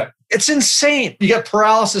 years ago. It's insane. You get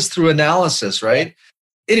paralysis through analysis, right?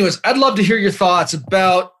 Anyways, I'd love to hear your thoughts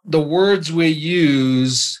about the words we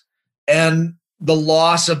use and the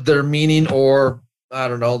loss of their meaning, or, I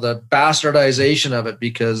don't know, the bastardization of it,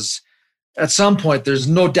 because at some point there's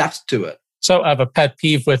no depth to it. So I have a pet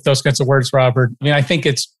peeve with those kinds of words, Robert. I mean, I think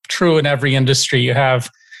it's true in every industry.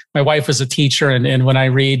 My wife is a teacher, and when I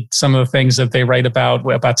read some of the things that they write about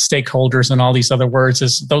stakeholders and all these other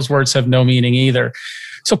words, those words have no meaning either.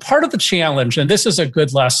 So part of the challenge, and this is a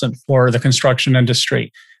good lesson for the construction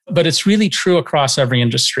industry, but it's really true across every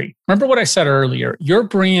industry. Remember what I said earlier, your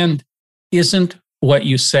brand isn't what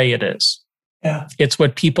you say it is. Yeah. It's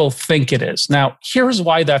what people think it is. Now, here's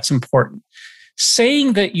why that's important.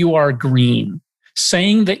 Saying that you are green,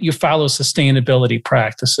 saying that you follow sustainability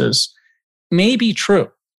practices may be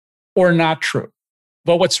true or not true.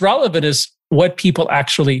 But what's relevant is what people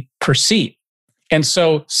actually perceive. And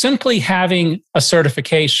so simply having a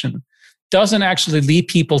certification doesn't actually lead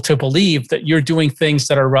people to believe that you're doing things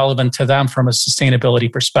that are relevant to them from a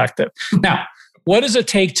sustainability perspective. Now, what does it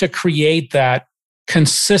take to create that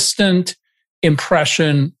consistent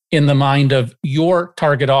impression in the mind of your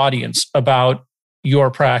target audience about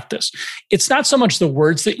your practice. It's not so much the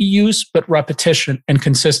words that you use, but repetition and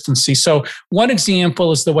consistency. So one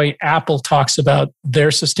example is the way Apple talks about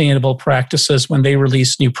their sustainable practices when they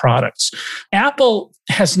release new products. Apple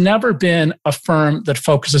has never been a firm that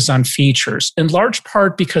focuses on features, in large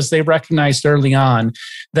part because they recognized early on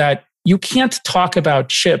that you can't talk about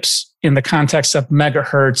chips in the context of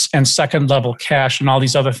megahertz and second level cache and all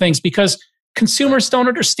these other things because consumers don't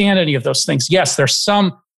understand any of those things. Yes, there's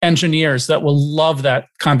some engineers that will love that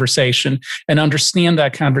conversation and understand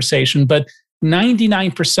that conversation, but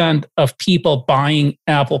 99% of people buying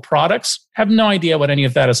Apple products have no idea what any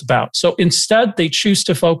of that is about. So instead, they choose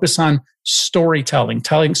to focus on storytelling,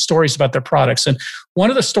 telling stories about their products. And one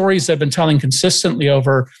of the stories they've been telling consistently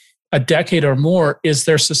over a decade or more is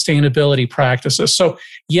their sustainability practices. So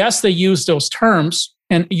yes, they use those terms,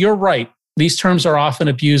 and you're right. These terms are often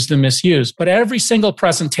abused and misused, but every single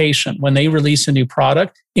presentation when they release a new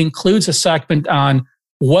product includes a segment on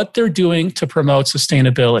what they're doing to promote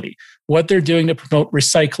sustainability, what they're doing to promote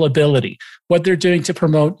recyclability, what they're doing to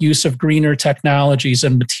promote use of greener technologies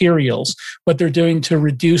and materials, what they're doing to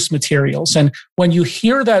reduce materials. And when you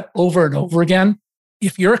hear that over and over again,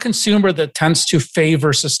 if you're a consumer that tends to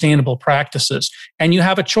favor sustainable practices and you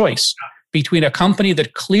have a choice between a company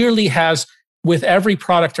that clearly has with every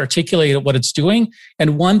product articulated what it's doing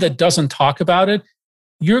and one that doesn't talk about it,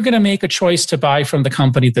 you're going to make a choice to buy from the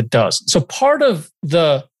company that does. So part of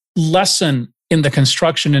the lesson in the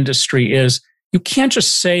construction industry is you can't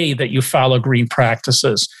just say that you follow green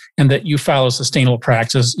practices and that you follow sustainable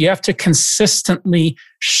practices. You have to consistently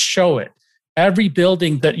show it. Every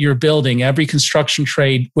building that you're building, every construction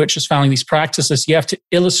trade which is following these practices, you have to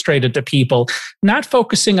illustrate it to people, not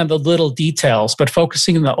focusing on the little details, but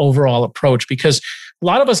focusing on the overall approach. Because a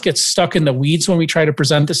lot of us get stuck in the weeds when we try to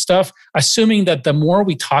present this stuff, assuming that the more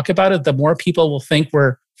we talk about it, the more people will think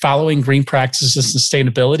we're following green practices and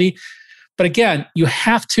sustainability. But again, you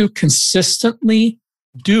have to consistently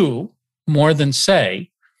do more than say,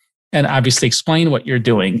 and obviously explain what you're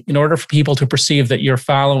doing in order for people to perceive that you're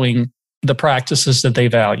following the practices that they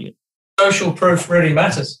value. Social proof really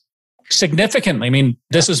matters. Significantly. I mean,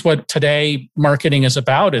 this is what today marketing is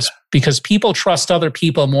about, is because people trust other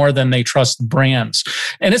people more than they trust brands.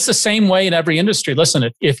 And it's the same way in every industry.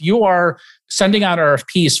 Listen, if you are sending out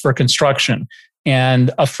RFPs for construction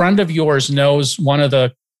and a friend of yours knows one of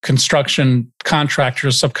the construction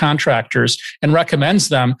contractors, subcontractors, and recommends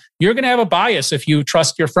them, you're going to have a bias if you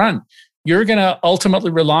trust your friend. You're going to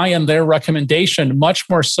ultimately rely on their recommendation much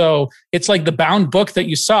more so. It's like the bound book that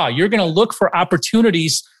you saw. You're going to look for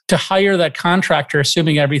opportunities to hire that contractor,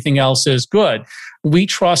 assuming everything else is good. We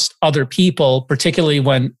trust other people, particularly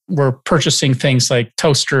when we're purchasing things like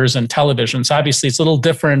toasters and televisions. Obviously, it's a little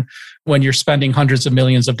different when you're spending hundreds of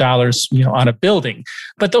millions of dollars, on a building.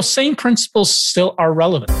 But those same principles still are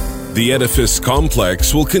relevant. The Edifice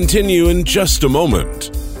Complex will continue in just a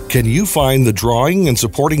moment. Can you find the drawing and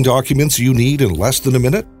supporting documents you need in less than a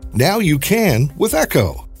minute? Now you can with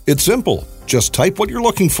Echo. It's simple. Just type what you're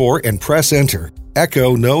looking for and press enter.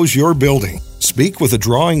 Echo knows your building. Speak with a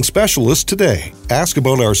drawing specialist today. Ask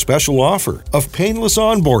about our special offer of painless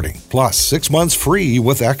onboarding plus 6 months free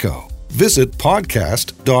with Echo. Visit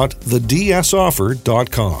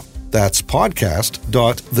podcast.thedsoffer.com. That's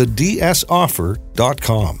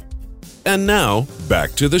podcast.thedsoffer.com. And now,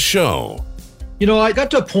 back to the show. I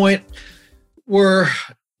got to a point where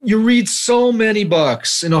you read so many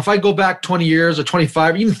books. If I go back 20 years or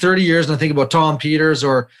 25, even 30 years, and I think about Tom Peters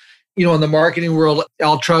or, in the marketing world,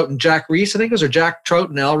 Al Trout and Jack Reese, I think it was, or Jack Trout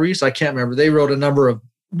and Al Reese, I can't remember. They wrote a number of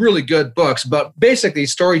really good books about basically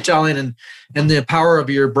storytelling and the power of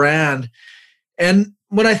your brand. And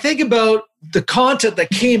when I think about the content that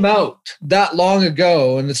came out that long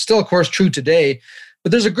ago, and it's still, of course, true today,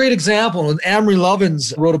 but there's a great example. And Amory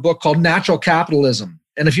Lovins wrote a book called Natural Capitalism.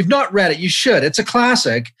 And if you've not read it, you should. It's a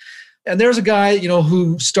classic. And there's a guy,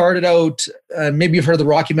 who started out, maybe you've heard of the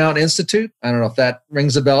Rocky Mountain Institute. I don't know if that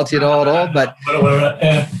rings a bell to you at all, but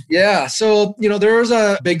yeah. So, there's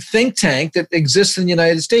a big think tank that exists in the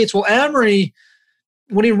United States. Well, Amory,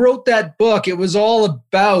 when he wrote that book, it was all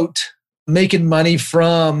about making money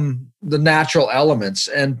from the natural elements.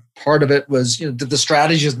 And part of it was, the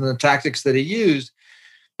strategies and the tactics that he used.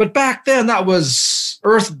 But back then, that was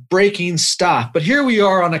earth-breaking stuff. But here we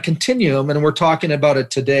are on a continuum, and we're talking about it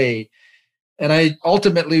today. And I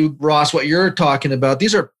ultimately, Ross, what you're talking about,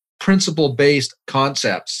 these are principle-based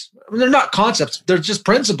concepts. I mean, they're not concepts. They're just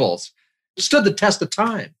principles. It stood the test of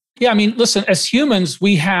time. Yeah, I mean, listen, as humans,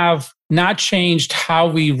 we have not changed how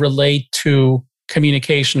we relate to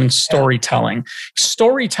communication and storytelling.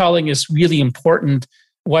 Storytelling is really important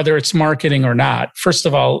whether it's marketing or not. First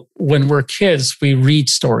of all, when we're kids, we read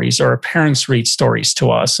stories, or our parents read stories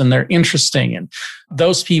to us, and they're interesting. And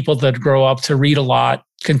those people that grow up to read a lot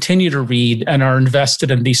continue to read and are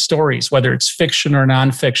invested in these stories, whether it's fiction or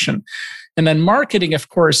nonfiction. And then marketing, of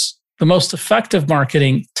course, the most effective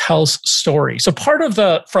marketing tells stories. So part of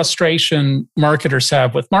the frustration marketers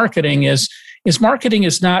have with marketing is marketing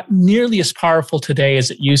is not nearly as powerful today as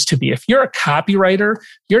it used to be. If you're a copywriter,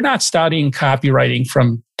 you're not studying copywriting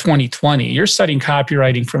from 2020. You're studying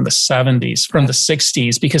copywriting from the 70s, from the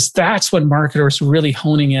 60s, because that's when marketers were really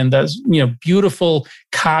honing in those, beautiful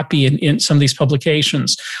copy in some of these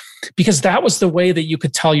publications. Because that was the way that you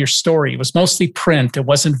could tell your story. It was mostly print. It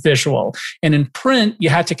wasn't visual. And in print, you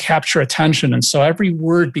had to capture attention. And so every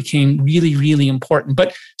word became really, really important.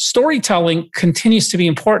 But storytelling continues to be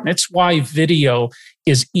important. It's why video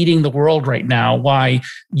is eating the world right now, why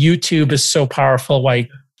YouTube is so powerful, why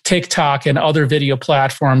TikTok and other video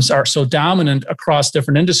platforms are so dominant across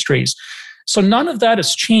different industries. So none of that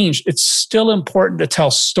has changed. It's still important to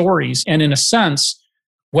tell stories. And in a sense,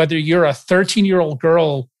 whether you're a 13-year-old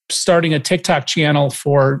girl starting a TikTok channel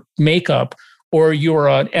for makeup, or you're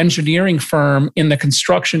an engineering firm in the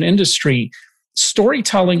construction industry,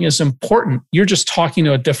 storytelling is important. You're just talking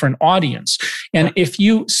to a different audience. And if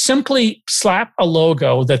you simply slap a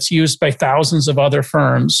logo that's used by thousands of other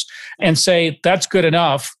firms and say, that's good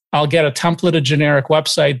enough, I'll get a templated generic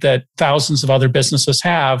website that thousands of other businesses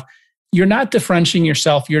have, you're not differentiating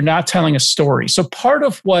yourself. You're not telling a story. So part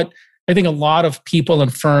of what I think a lot of people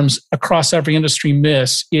and firms across every industry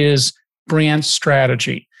miss is brand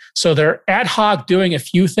strategy. So they're ad hoc doing a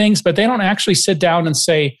few things, but they don't actually sit down and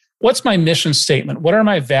say, what's my mission statement? What are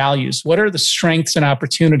my values? What are the strengths and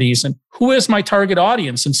opportunities? And who is my target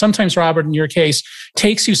audience? And sometimes, Robert, in your case,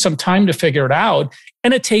 takes you some time to figure it out,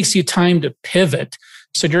 and it takes you time to pivot.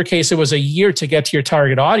 So in your case, it was a year to get to your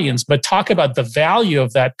target audience, but talk about the value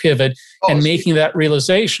of that pivot and making that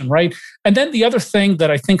realization, right? And then the other thing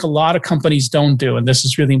that I think a lot of companies don't do, and this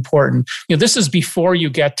is really important, this is before you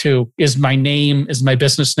get to, is my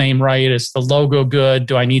business name right? Is the logo good?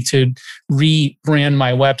 Do I need to rebrand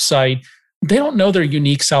my website? They don't know their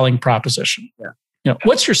unique selling proposition.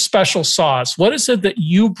 What's your special sauce? What is it that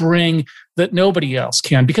you bring that nobody else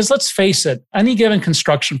can? Because let's face it, any given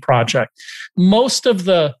construction project, most of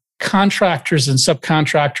the contractors and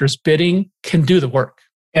subcontractors bidding can do the work.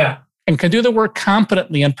 Yeah. And can do the work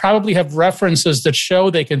competently and probably have references that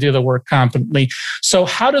show they can do the work competently. So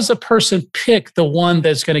how does a person pick the one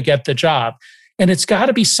that's going to get the job? And it's got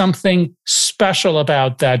to be something special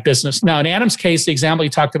about that business. Now, in Adam's case, the example you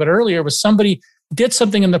talked about earlier was somebody did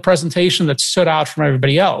something in the presentation that stood out from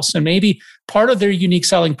everybody else. And maybe part of their unique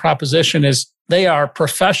selling proposition is they are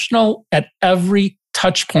professional at every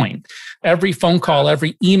touch point, every phone call,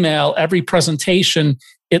 every email, every presentation.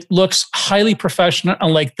 It looks highly professional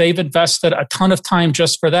and like they've invested a ton of time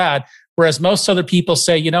just for that. Whereas most other people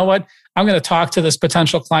say, you know what, I'm going to talk to this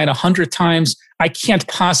potential client 100 times. I can't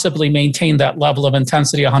possibly maintain that level of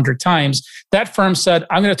intensity 100 times. That firm said,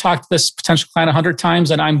 I'm going to talk to this potential client 100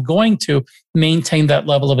 times and I'm going to maintain that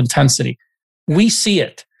level of intensity. We see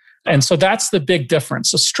it. And so that's the big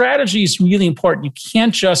difference. So strategy is really important. You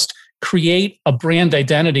can't just create a brand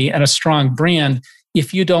identity and a strong brand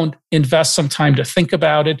if you don't invest some time to think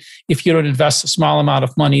about it, if you don't invest a small amount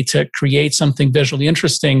of money to create something visually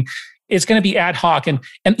interesting. It's going to be ad hoc. And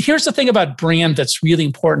here's the thing about brand that's really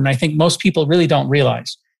important. I think most people really don't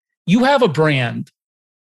realize. You have a brand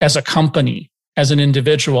as a company, as an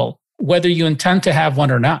individual, whether you intend to have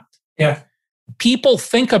one or not. Yeah. People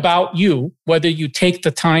think about you, whether you take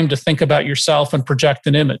the time to think about yourself and project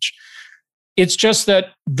an image. It's just that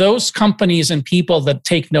those companies and people that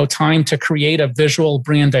take no time to create a visual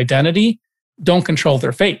brand identity don't control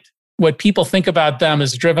their fate. What people think about them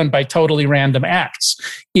is driven by totally random acts.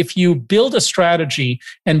 If you build a strategy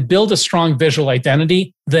and build a strong visual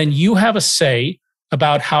identity, then you have a say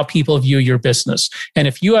about how people view your business. And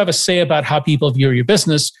if you have a say about how people view your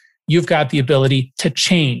business, you've got the ability to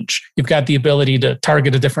change. You've got the ability to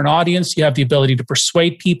target a different audience. You have the ability to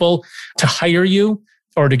persuade people to hire you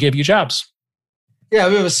or to give you jobs. Yeah,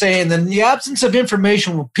 we were saying, in the absence of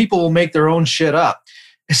information, people will make their own shit up.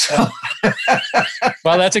 So.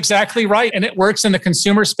 Well, that's exactly right. And it works in the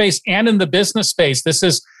consumer space and in the business space. This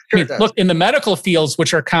is, look, in the medical fields,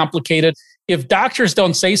 which are complicated, if doctors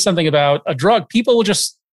don't say something about a drug, people will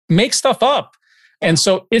just make stuff up. And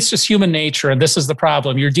so it's just human nature. And this is the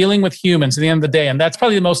problem. You're dealing with humans at the end of the day. And that's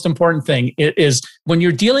probably the most important thing is when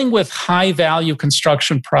you're dealing with high value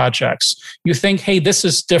construction projects, you think, hey, this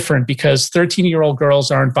is different because 13-year-old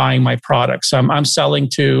girls aren't buying my products. I'm selling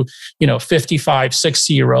to, 55,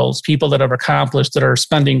 60-year-olds, people that have accomplished, that are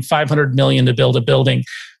spending $500 million to build a building.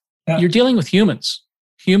 Yeah. You're dealing with humans.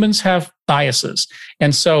 Humans have biases.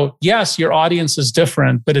 And so, yes, your audience is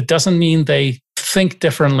different, but it doesn't mean they think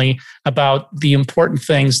differently about the important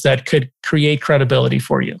things that could create credibility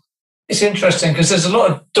for you. It's interesting because there's a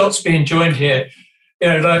lot of dots being joined here.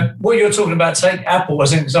 Like what you're talking about, take Apple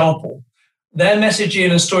as an example. Their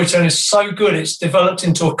messaging and storytelling is so good, it's developed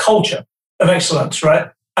into a culture of excellence,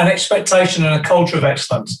 right? An expectation and a culture of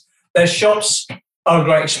excellence. Their shops are a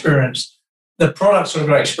great experience. The products are a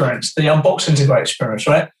great experience. The unboxing is a great experience,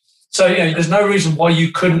 right? So, there's no reason why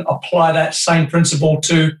you couldn't apply that same principle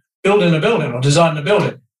to building a building or designing a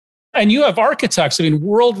building. And you have architects,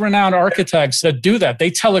 world-renowned architects that do that.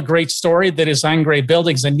 They tell a great story, they design great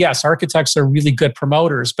buildings. And yes, architects are really good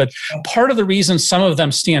promoters. But part of the reason some of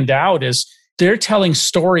them stand out is they're telling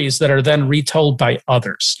stories that are then retold by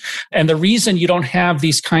others. And the reason you don't have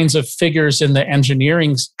these kinds of figures in the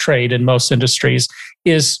engineering trade in most industries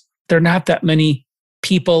is there are not that many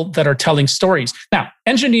people that are telling stories. Now,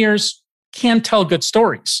 engineers can tell good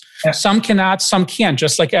stories. Yeah. Some cannot, some can,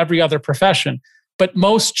 just like every other profession. But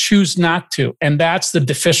most choose not to. And that's the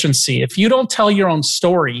deficiency. If you don't tell your own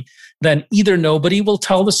story, then either nobody will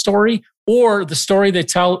tell the story or the story they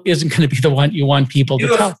tell isn't going to be the one you want people to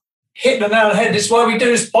tell. Hitting the nail on the head. This is why we do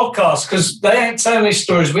this podcast, because they ain't telling these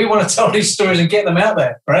stories. We want to tell these stories and get them out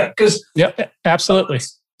there, right? Because yep, absolutely.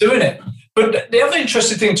 Doing it. But the other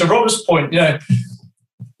interesting thing, to Robert's point,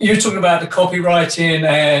 you're talking about the copywriting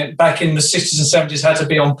and back in the 60s and 70s had to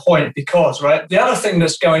be on point because, right? The other thing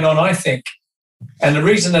that's going on, I think, and the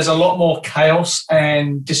reason there's a lot more chaos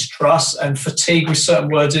and distrust and fatigue with certain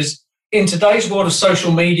words is in today's world of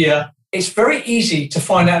social media, it's very easy to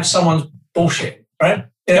find out if someone's bullshit, right?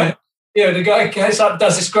 The guy gets up,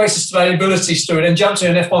 does this great sustainability story, then jumps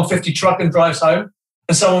in an F-150 truck and drives home,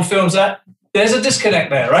 and someone films that. There's a disconnect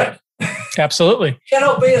there, right? Absolutely. You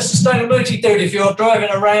cannot be a sustainability dude if you're driving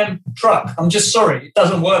a Ram truck. I'm just sorry. It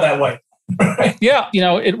doesn't work that way. Yeah.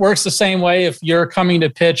 It works the same way if you're coming to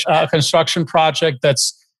pitch a construction project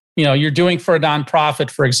that's, you're doing for a nonprofit,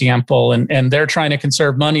 for example, and they're trying to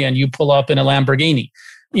conserve money and you pull up in a Lamborghini.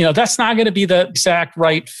 That's not going to be the exact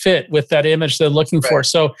right fit with that image they're looking for.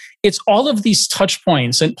 So it's all of these touch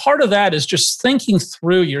points. And part of that is just thinking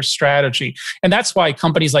through your strategy. And that's why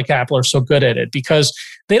companies like Apple are so good at it, because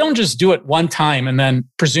they don't just do it one time and then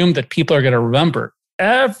presume that people are going to remember.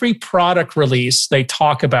 Every product release, they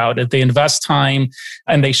talk about it, they invest time,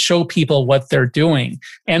 and they show people what they're doing.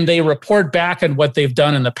 And they report back on what they've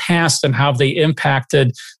done in the past and how they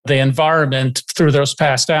impacted the environment through those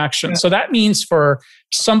past actions. Yeah. So that means for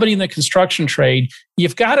somebody in the construction trade,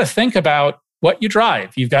 you've got to think about what you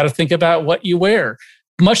drive. You've got to think about what you wear.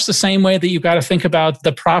 Much the same way that you've got to think about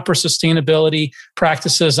the proper sustainability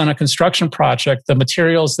practices on a construction project, the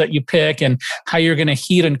materials that you pick and how you're going to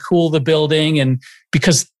heat and cool the building, and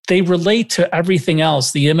because they relate to everything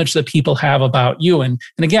else, the image that people have about you. And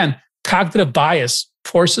again, cognitive bias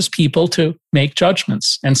forces people to make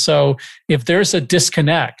judgments. And so if there's a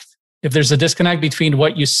disconnect between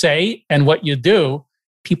what you say and what you do,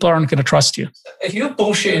 people aren't going to trust you. If you're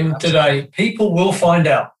bullshitting today, people will find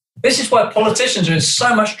out. This is why politicians are in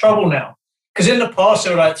so much trouble now. Because in the past,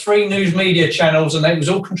 there were like 3 news media channels and it was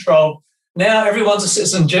all controlled. Now everyone's a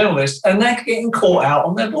citizen journalist and they're getting caught out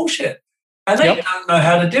on their bullshit. And they don't know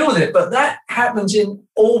how to deal with it. But that happens in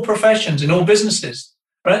all professions, in all businesses,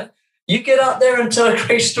 right? You get out there and tell a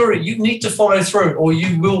great story. You need to follow through or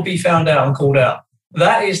you will be found out and called out.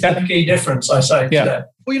 That is the key difference, I say today.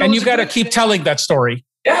 Well, and you've got to keep telling that story.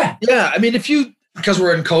 Yeah. Yeah. Because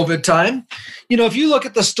we're in COVID time, if you look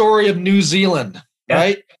at the story of New Zealand,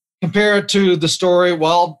 right? Compare it to the story,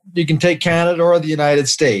 you can take Canada or the United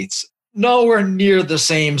States. Nowhere near the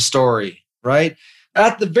same story, right?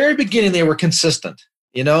 At the very beginning, they were consistent.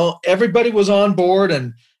 Everybody was on board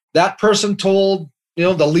and that person told,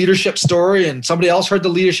 the leadership story and somebody else heard the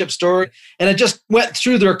leadership story and it just went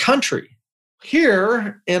through their country.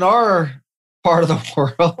 Here in our part of the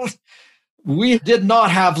world, we did not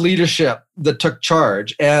have leadership that took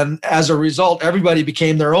charge. And as a result, everybody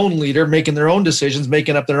became their own leader, making their own decisions,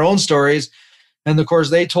 making up their own stories. And of course,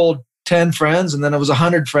 they told 10 friends, and then it was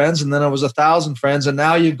 100 friends, and then it was 1,000 friends. And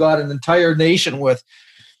now you've got an entire nation with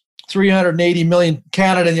 380 million,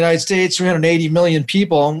 Canada and the United States, 380 million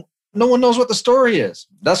people. No one knows what the story is.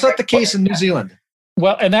 That's not the case in New Zealand.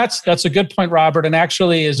 Well, and that's a good point, Robert, and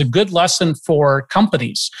actually is a good lesson for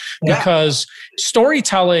companies because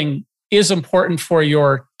storytelling is important for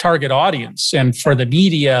your target audience and for the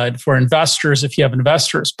media and for investors if you have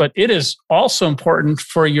investors, but it is also important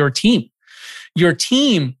for your team. Your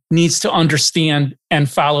team needs to understand and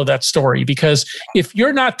follow that story, because if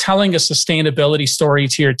you're not telling a sustainability story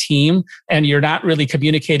to your team and you're not really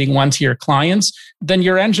communicating one to your clients, then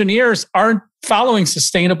your engineers aren't following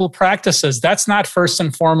sustainable practices. That's not first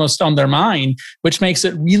and foremost on their mind, which makes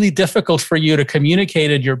it really difficult for you to communicate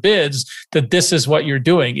in your bids that this is what you're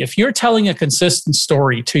doing. If you're telling a consistent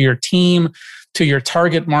story to your team, to your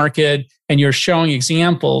target market, and you're showing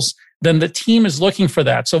examples, then the team is looking for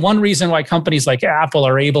that. So one reason why companies like Apple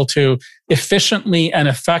are able to efficiently and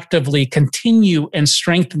effectively continue and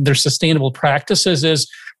strengthen their sustainable practices is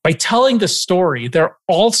by telling the story, they're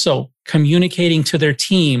also communicating to their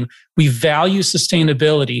team, we value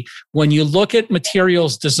sustainability. When you look at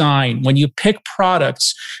materials design, when you pick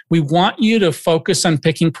products, we want you to focus on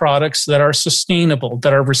picking products that are sustainable,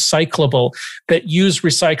 that are recyclable, that use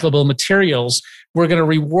recyclable materials. We're going to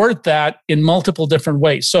reward that in multiple different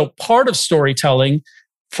ways. So part of storytelling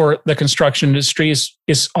for the construction industry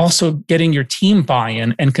is also getting your team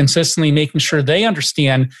buy-in and consistently making sure they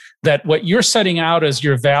understand that what you're setting out as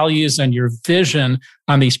your values and your vision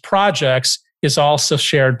on these projects is also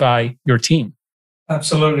shared by your team.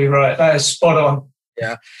 Absolutely right. That is spot on.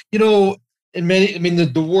 Yeah. The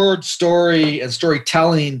word story and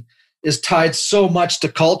storytelling is tied so much to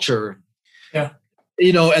culture. Yeah.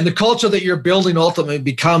 And the culture that you're building ultimately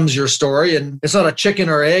becomes your story. And it's not a chicken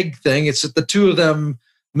or egg thing. It's that the two of them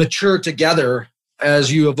mature together as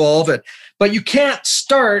you evolve it. But you can't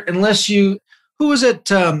start unless who was it,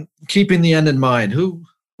 keeping the end in mind? Who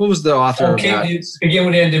was the author of that? Begin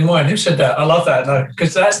with the end in mind. Who said that? I love that.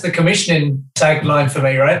 Because that's the commissioning tagline for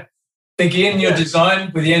me, right? Begin your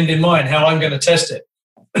design with the end in mind, how I'm going to test it.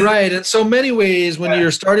 Right. And so many ways when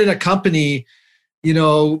you're starting a company,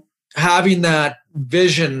 having that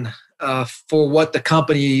vision for what the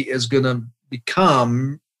company is going to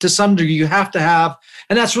become, to some degree, you have to have,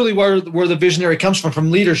 and that's really where the visionary comes from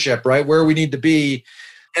leadership, right? Where we need to be.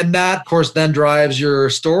 And that, of course, then drives your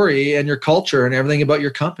story and your culture and everything about your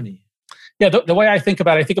company. Yeah, the way I think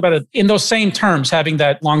about it in those same terms, having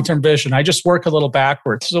that long-term vision. I just work a little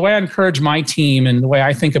backwards. So the way I encourage my team and the way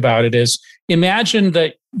I think about it is imagine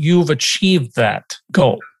that you've achieved that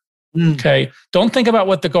goal. Okay. Don't think about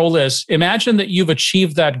what the goal is. Imagine that you've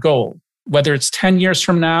achieved that goal, whether it's 10 years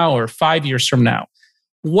from now or 5 years from now.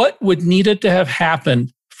 What would needed to have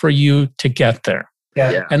happened for you to get there?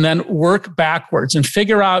 Yeah. And then work backwards and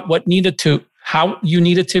figure out how you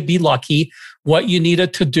needed to be lucky, what you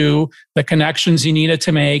needed to do, the connections you needed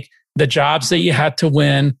to make, the jobs that you had to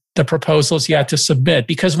win, the proposals you had to submit.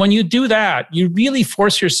 Because when you do that, you really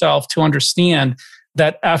force yourself to understand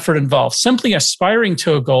that effort involved. Simply aspiring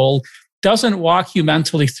to a goal doesn't walk you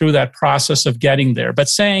mentally through that process of getting there. But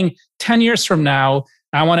saying 10 years from now,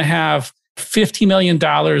 I want to have $50 million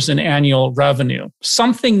in annual revenue.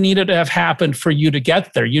 Something needed to have happened for you to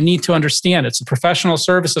get there. You need to understand it's a professional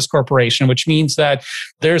services corporation, which means that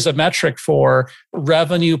there's a metric for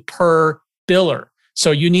revenue per biller.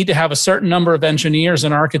 So you need to have a certain number of engineers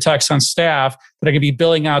and architects on staff that are going to be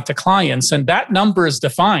billing out to clients. And that number is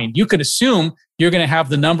defined. You could assume you're going to have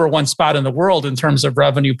the number one spot in the world in terms of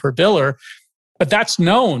revenue per biller, but that's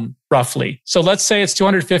known roughly. So let's say it's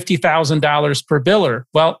 $250,000 per biller.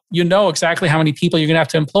 Well, you know exactly how many people you're going to have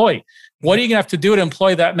to employ. What are you going to have to do to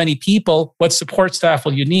employ that many people? What support staff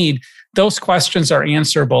will you need? Those questions are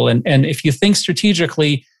answerable. And if you think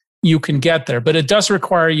strategically, you can get there. But it does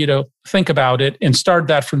require you to think about it and start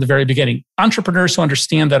that from the very beginning. Entrepreneurs who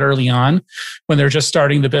understand that early on, when they're just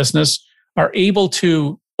starting the business, are able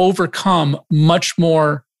to overcome much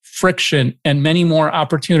more friction and many more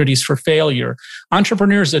opportunities for failure.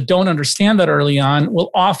 Entrepreneurs that don't understand that early on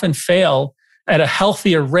will often fail at a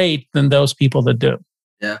healthier rate than those people that do.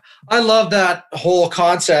 Yeah. I love that whole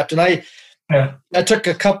concept. And I took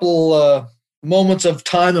a couple moments of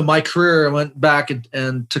time in my career. I went back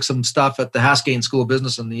and took some stuff at the Haskayne School of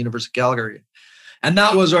Business in the University of Calgary. And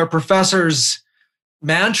that was our professor's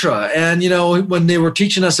mantra. And, when they were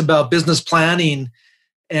teaching us about business planning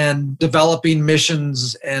and developing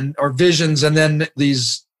missions or visions, and then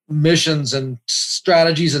these missions and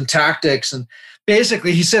strategies and tactics. And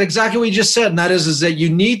basically he said exactly what you just said. And that is that you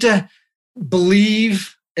need to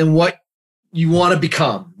believe in what you want to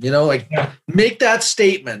become, make that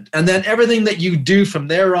statement. And then everything that you do from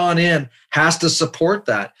there on in has to support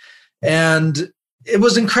that. And it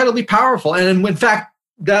was incredibly powerful. And in fact,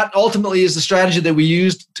 that ultimately is the strategy that we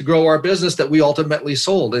used to grow our business that we ultimately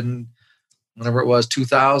sold. And whenever it was,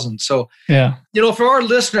 2000. So, yeah, for our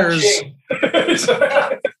listeners,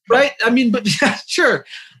 right? I mean, but yeah, sure.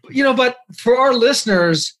 But for our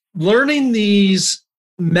listeners, learning these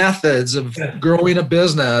methods of growing a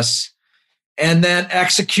business and then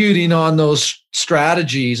executing on those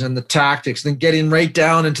strategies and the tactics, then getting right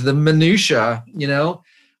down into the minutia,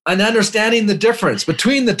 and understanding the difference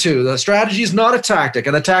between the two. The strategy is not a tactic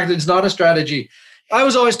and the tactic is not a strategy. I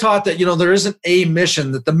was always taught that, there isn't a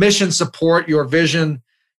mission, that the mission support your vision.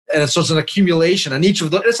 And so it's an accumulation. And each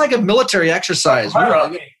of it's like a military exercise.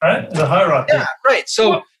 Hierarchy, right? The hierarchy. Yeah, right.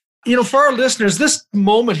 So, for our listeners, this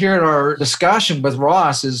moment here in our discussion with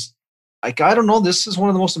Ross is like, I don't know, this is one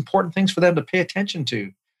of the most important things for them to pay attention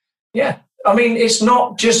to. Yeah. I mean, it's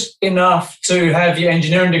not just enough to have your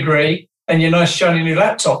engineering degree and your nice shiny new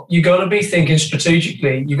laptop. You got to be thinking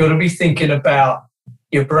strategically. You got to be thinking about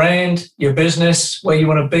your brand, your business, where you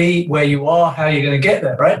want to be, where you are, how you're going to get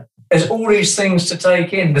there, right? There's all these things to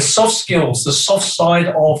take in, the soft skills, the soft side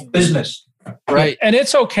of business. Right. And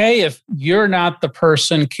it's okay if you're not the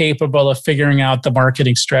person capable of figuring out the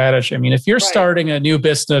marketing strategy. I mean, if you're starting a new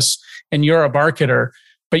business and you're a marketer,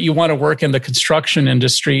 but you want to work in the construction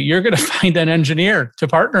industry, you're going to find an engineer to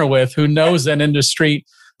partner with who knows that industry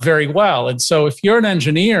very well. And so if you're an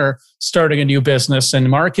engineer starting a new business and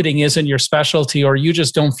marketing isn't your specialty, or you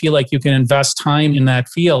just don't feel like you can invest time in that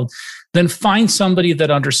field, then find somebody that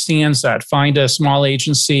understands that. Find a small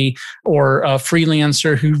agency or a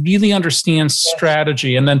freelancer who really understands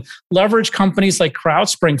strategy, and then leverage companies like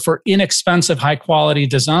CrowdSpring for inexpensive, high quality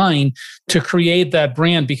design to create that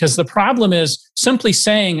brand. Because the problem is simply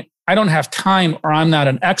saying, I don't have time or I'm not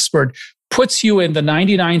an expert, puts you in the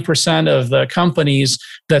 99% of the companies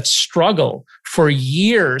that struggle for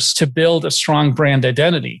years to build a strong brand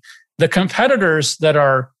identity. The competitors that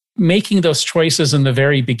are making those choices in the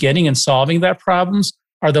very beginning and solving that problems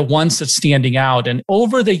are the ones that's standing out. And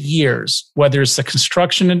over the years, whether it's the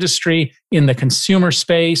construction industry, in the consumer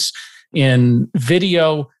space, in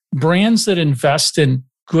video, brands that invest in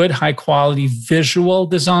good, high quality visual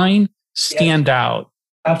design stand out.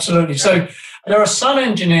 Absolutely. So there are some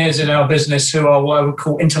engineers in our business who are what I would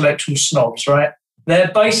call intellectual snobs, right?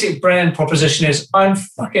 Their basic brand proposition is, I'm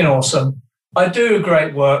fucking awesome. I do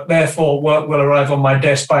great work, therefore work will arrive on my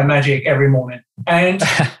desk by magic every morning. And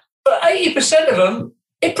for 80% of them,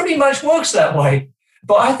 it pretty much works that way.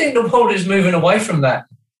 But I think the world is moving away from that.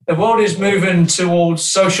 The world is moving towards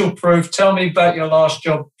social proof. Tell me about your last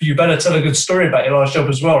job. You better tell a good story about your last job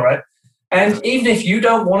as well, right? And even if you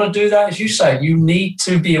don't want to do that, as you say, you need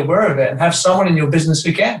to be aware of it and have someone in your business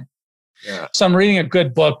who can. Yeah. So I'm reading a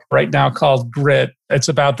good book right now called Grit. It's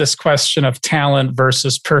about this question of talent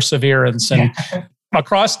versus perseverance. And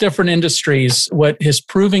across different industries, what is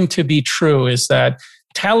proving to be true is that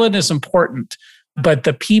talent is important, but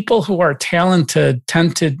the people who are talented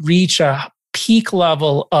tend to reach a peak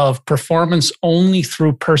level of performance only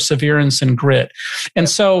through perseverance and grit. And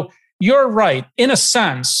so you're right. In a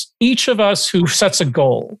sense, each of us who sets a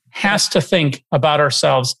goal has to think about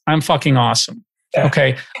ourselves. I'm fucking awesome.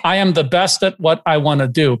 Okay. I am the best at what I want to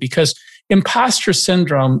do, because imposter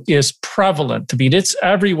syndrome is prevalent. I mean, it's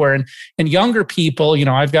everywhere. And younger people,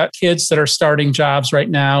 I've got kids that are starting jobs right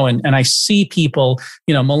now. And I see people,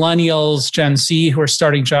 millennials, Gen Z who are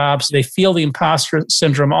starting jobs. They feel the imposter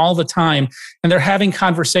syndrome all the time. And they're having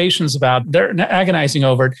conversations about, they're agonizing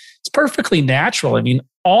over it. It's perfectly natural. I mean,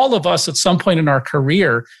 all of us at some point in our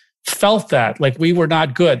career felt that, like we were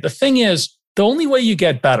not good. The thing is, the only way you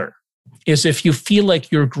get better is if you feel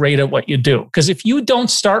like you're great at what you do. Because if you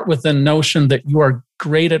don't start with the notion that you are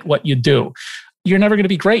great at what you do, you're never going to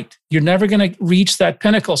be great. You're never going to reach that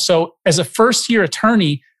pinnacle. So as a first-year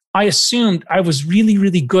attorney, I assumed I was really,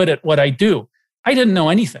 really good at what I do. I didn't know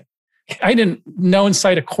anything. I didn't know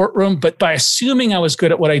inside a courtroom, but by assuming I was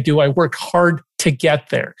good at what I do, I worked hard to get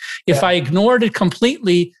there. If I ignored it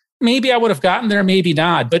completely, maybe I would have gotten there, maybe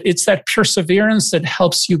not. But it's that perseverance that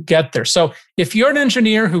helps you get there. So if you're an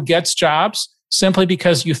engineer who gets jobs simply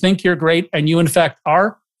because you think you're great and you in fact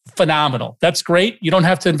are, phenomenal. That's great. You don't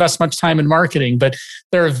have to invest much time in marketing, but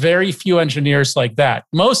there are very few engineers like that.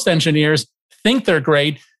 Most engineers think they're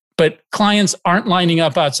great, but clients aren't lining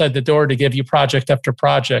up outside the door to give you project after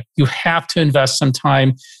project. You have to invest some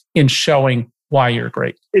time in showing why you're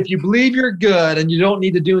great. If you believe you're good and you don't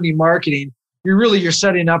need to do any marketing, you're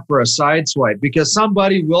setting up for a side swipe, because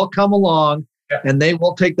somebody will come along and they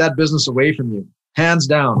will take that business away from you, hands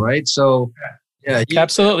down, right? So Yeah,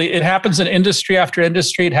 Absolutely. It happens in industry after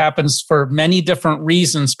industry. It happens for many different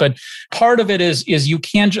reasons. But part of it is you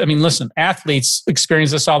can't, listen, athletes experience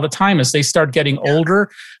this all the time. As they start getting older,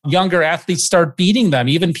 younger athletes start beating them,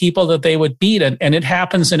 even people that they would beat. And it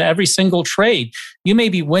happens in every single trade. You may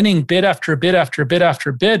be winning bid after bid after bid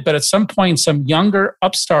after bid, but at some point, some younger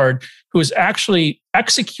upstart who is actually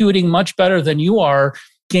executing much better than you are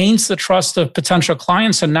gains the trust of potential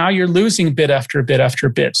clients, and now you're losing bid after bid after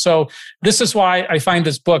bid. So this is why I find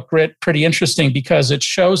this book, Grit, pretty interesting, because it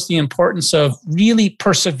shows the importance of really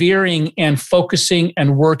persevering and focusing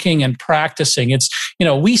and working and practicing. It's,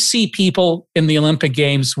 we see people in the Olympic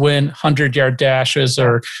Games win 100-yard dashes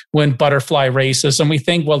or win butterfly races, and we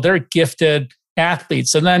think, well, they're gifted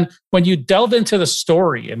athletes. And then when you delve into the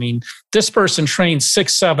story, this person trains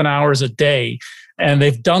 6-7 hours a day, and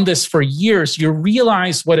they've done this for years, you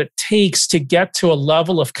realize what it takes to get to a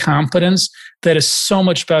level of competence that is so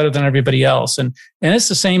much better than everybody else. And it's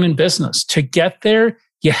the same in business. To get there,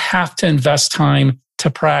 you have to invest time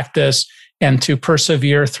to practice and to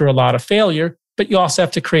persevere through a lot of failure, but you also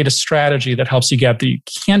have to create a strategy that helps you get there. You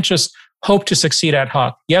can't just hope to succeed ad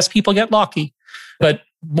hoc. Yes, people get lucky, but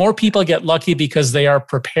more people get lucky because they are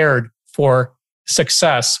prepared for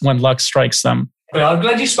success when luck strikes them. But I'm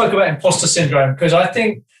glad you spoke about imposter syndrome, because I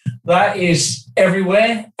think that is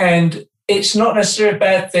everywhere, and it's not necessarily a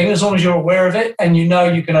bad thing as long as you're aware of it and you know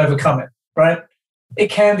you can overcome it, right? It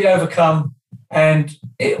can be overcome, and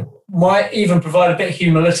it might even provide a bit of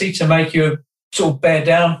humility to make you sort of bear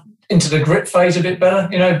down into the grit phase a bit better,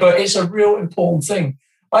 but it's a real important thing.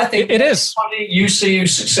 I think it is. You see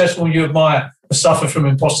who's successful, you admire, suffer from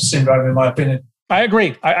imposter syndrome, in my opinion. I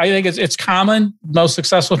agree. I think it's common. Most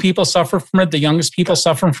successful people suffer from it. The youngest people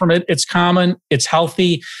suffer from it. It's common. It's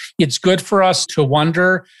healthy. It's good for us to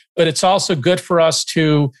wonder, but it's also good for us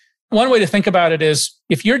to, one way to think about it is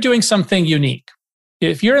if you're doing something unique,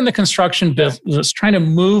 if you're in the construction business trying to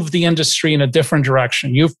move the industry in a different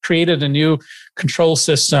direction, you've created a new control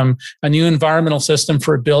system, a new environmental system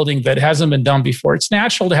for a building that hasn't been done before. It's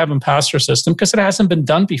natural to have an imposter system because it hasn't been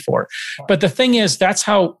done before. But the thing is, that's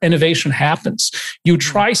how innovation happens. You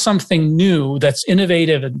try something new that's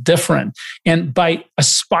innovative and different. And by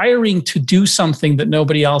aspiring to do something that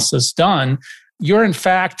nobody else has done, you're in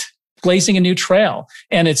fact blazing a new trail.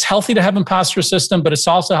 And it's healthy to have an imposter system, but it's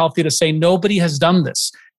also healthy to say, nobody has done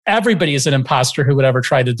this. Everybody is an imposter who would ever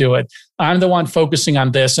try to do it. I'm the one focusing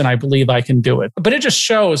on this, and I believe I can do it. But it just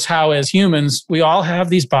shows how, as humans, we all have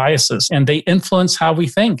these biases, and they influence how we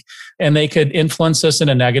think. And they could influence us in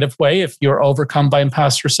a negative way. If you're overcome by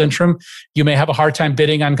imposter syndrome, you may have a hard time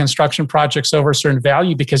bidding on construction projects over a certain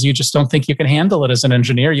value because you just don't think you can handle it as an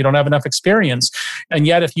engineer. You don't have enough experience. And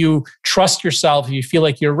yet, if you trust yourself, if you feel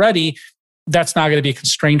like you're ready, that's not going to be a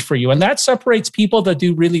constraint for you. And that separates people that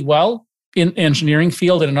do really well in engineering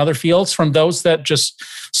field and in other fields from those that just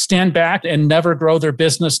stand back and never grow their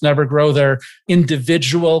business, never grow their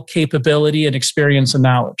individual capability and experience and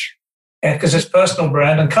knowledge. Yeah, because it's personal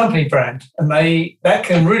brand and company brand, and that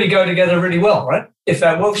can really go together really well, right? If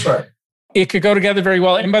that works right. It could go together very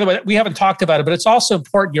well. And by the way, we haven't talked about it, but it's also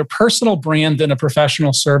important. Your personal brand in a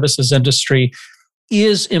professional services industry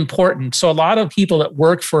is important. So a lot of people that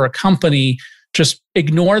work for a company just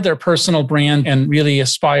ignore their personal brand and really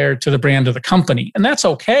aspire to the brand of the company. And that's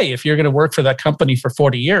okay if you're going to work for that company for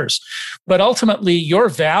 40 years. But ultimately, your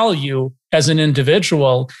value as an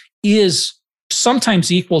individual is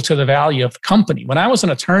sometimes equal to the value of the company. When I was an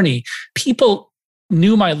attorney, people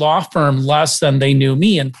knew my law firm less than they knew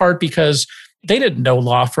me, in part because they didn't know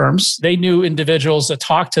law firms. They knew individuals that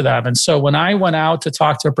talked to them. And so when I went out to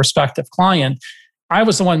talk to a prospective client, I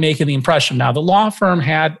was the one making the impression. Now, the law firm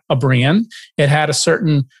had a brand. It had a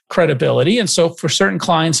certain credibility. And so for certain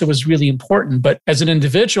clients, it was really important. But as an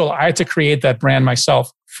individual, I had to create that brand myself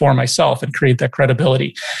for myself and create that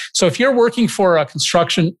credibility. So if you're working for a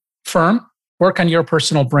construction firm, work on your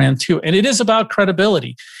personal brand too. And it is about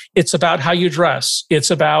credibility. It's about how you dress. It's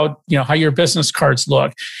about, how your business cards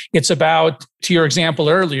look. It's about, to your example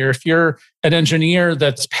earlier, if you're an engineer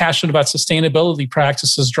that's passionate about sustainability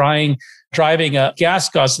practices, driving a gas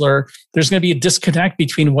guzzler, there's going to be a disconnect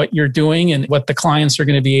between what you're doing and what the clients are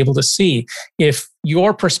going to be able to see. If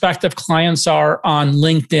your prospective clients are on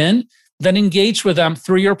LinkedIn, then engage with them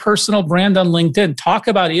through your personal brand on LinkedIn. Talk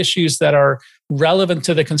about issues that are relevant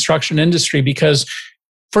to the construction industry because,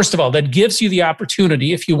 first of all, that gives you the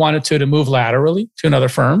opportunity, if you wanted to move laterally to another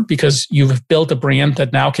firm because you've built a brand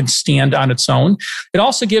that now can stand on its own. It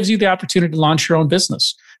also gives you the opportunity to launch your own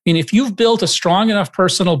business. If you've built a strong enough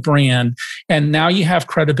personal brand and now you have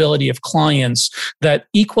credibility of clients that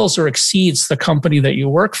equals or exceeds the company that you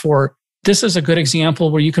work for, this is a good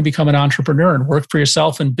example where you can become an entrepreneur and work for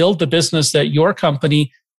yourself and build the business that your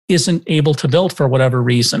company isn't able to build for whatever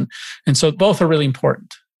reason. And so both are really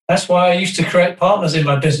important. That's why I used to create partners in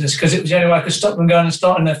my business, because it was the only way I could stop them going and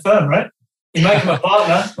starting their firm, right? You make them a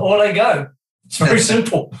partner, or they go. It's very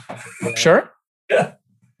simple. Sure. Yeah.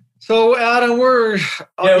 So Adam, we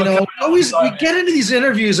get into these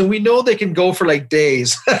interviews and we know they can go for like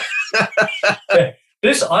days.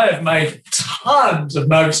 This, I have made tons of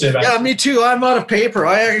notes in. Yeah, me too. I'm out of paper.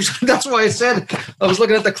 That's why I said, I was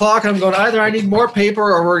looking at the clock and I'm going, either I need more paper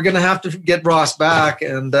or we're going to have to get Ross back.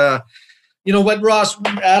 And, what Ross,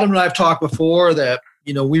 Adam and I have talked before that,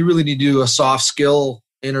 we really need to do a soft skill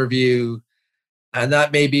interview, and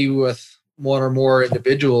that may be with one or more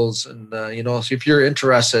individuals. And, so if you're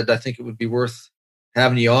interested, I think it would be worth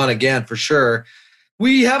having you on again for sure.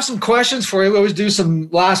 We have some questions for you. We always do some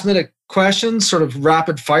last minute questions, sort of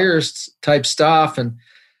rapid fire type stuff. And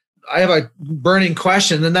I have a burning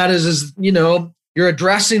question, and that is, you're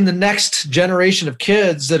addressing the next generation of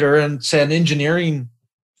kids that are in, say, an engineering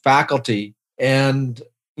faculty. And,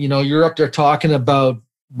 you're up there talking about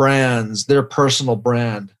brands, their personal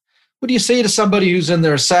brand. What do you say to somebody who's in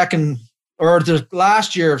their second or their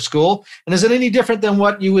last year of school? And is it any different than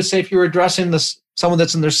what you would say if you were addressing someone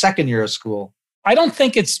that's in their second year of school? I don't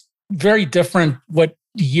think it's very different what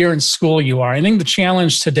year in school you are. I think the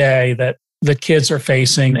challenge today that the kids are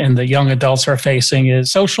facing and the young adults are facing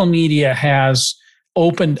is social media has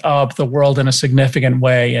opened up the world in a significant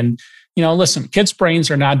way. And, listen, kids'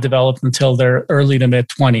 brains are not developed until their early to mid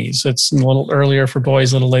 20s. It's a little earlier for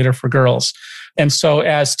boys, a little later for girls. And so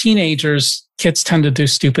as teenagers, kids tend to do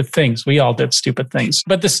stupid things. We all did stupid things.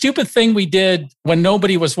 But the stupid thing we did when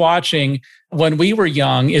nobody was watching when we were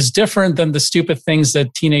young is different than the stupid things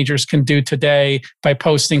that teenagers can do today by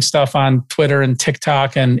posting stuff on Twitter and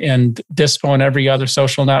TikTok and Dispo and every other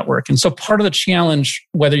social network. And so part of the challenge,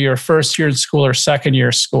 whether you're first year in school or second year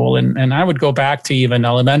of school, and I would go back to even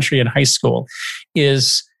elementary and high school,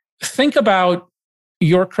 is think about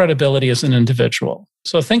your credibility as an individual.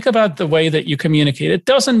 So think about the way that you communicate. It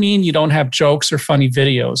doesn't mean you don't have jokes or funny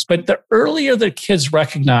videos, but the earlier the kids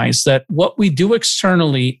recognize that what we do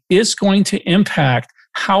externally is going to impact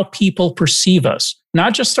how people perceive us,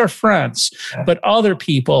 not just our friends, but other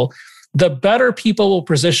people, the better people will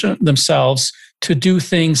position themselves to do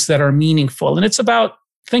things that are meaningful. And it's about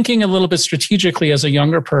thinking a little bit strategically as a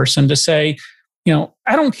younger person to say,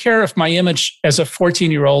 I don't care if my image as a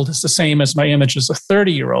 14-year-old is the same as my image as a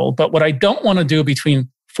 30-year-old, but what I don't want to do between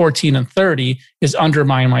 14 and 30 is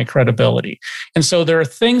undermine my credibility. And so there are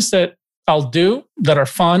things that I'll do that are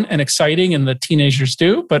fun and exciting and the teenagers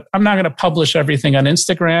do, but I'm not going to publish everything on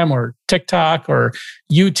Instagram or TikTok or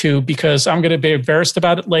YouTube because I'm going to be embarrassed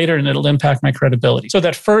about it later and it'll impact my credibility. So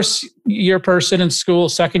that first year person in school,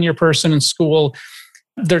 second year person in school,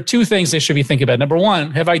 there are two things they should be thinking about. Number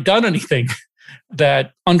one, have I done anything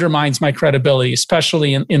that undermines my credibility,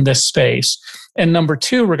 especially in this space? And number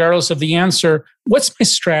two, regardless of the answer, what's my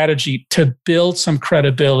strategy to build some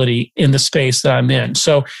credibility in the space that I'm in?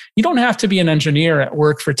 So you don't have to be an engineer at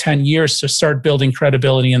work for 10 years to start building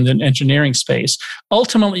credibility in the engineering space.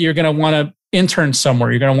 Ultimately, you're going to want to intern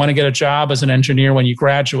somewhere. You're going to want to get a job as an engineer when you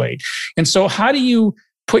graduate. And so how do you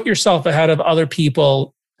put yourself ahead of other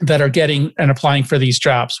people that are getting and applying for these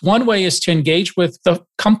jobs? One way is to engage with the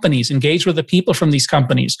companies, engage with the people from these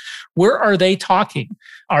companies. Where are they talking?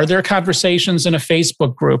 Are there conversations in a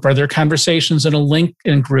Facebook group? Are there conversations in a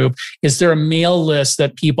LinkedIn group? Is there a mail list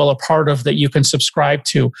that people are part of that you can subscribe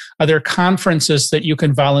to? Are there conferences that you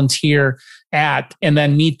can volunteer at and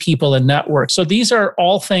then meet people and network? So these are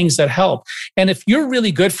all things that help. And if you're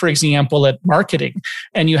really good, for example, at marketing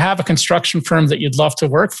and you have a construction firm that you'd love to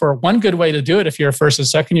work for, one good way to do it if you're a first and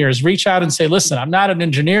second year is reach out and say, listen, I'm not an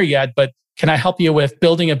engineer yet, but can I help you with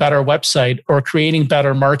building a better website or creating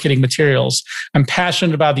better marketing materials? I'm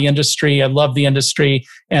passionate about the industry. I love the industry.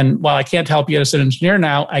 And while I can't help you as an engineer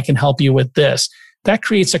now, I can help you with this. That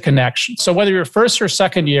creates a connection. So whether you're first or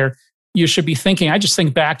second year, you should be thinking, I just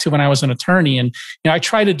think back to when I was an attorney and I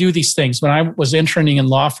try to do these things. When I was interning in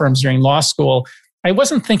law firms during law school, I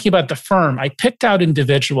wasn't thinking about the firm. I picked out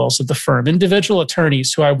individuals at the firm, individual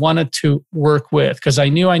attorneys who I wanted to work with because I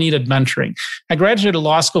knew I needed mentoring. I graduated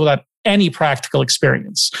law school without any practical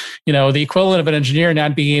experience. The equivalent of an engineer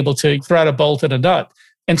not being able to thread a bolt in a nut.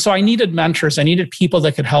 And so I needed mentors. I needed people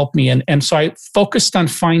that could help me. And so I focused on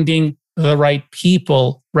finding the right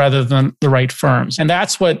people rather than the right firms. And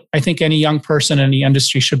that's what I think any young person in the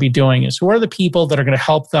industry should be doing is who are the people that are going to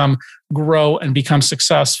help them grow and become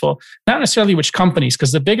successful? Not necessarily which companies,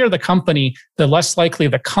 because the bigger the company, the less likely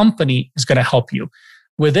the company is going to help you.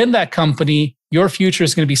 Within that company, your future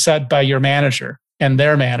is going to be set by your manager and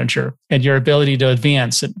their manager and your ability to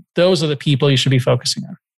advance. And those are the people you should be focusing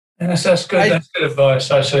on. Yes, that's good. That's good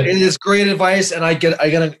advice, actually. It is great advice. And I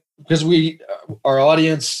gotta, because our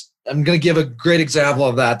audience, I'm going to give a great example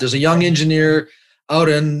of that. There's a young engineer out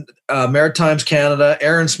in Maritimes, Canada.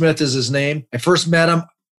 Aaron Smith is his name. I first met him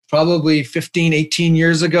probably 15, 18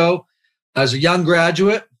 years ago as a young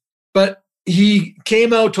graduate. But he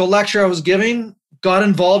came out to a lecture I was giving, got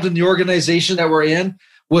involved in the organization that we're in,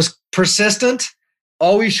 was persistent,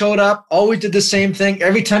 always showed up, always did the same thing.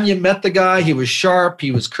 Every time you met the guy, he was sharp,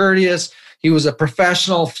 he was courteous, he was a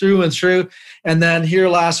professional through and through. And then here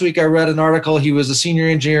last week, I read an article, he was a senior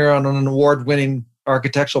engineer on an award-winning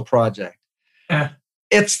architectural project. Yeah.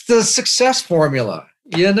 It's the success formula,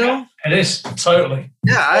 you know? It is, totally.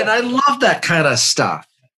 Yeah, and I love that kind of stuff.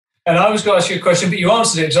 And I was going to ask you a question, but you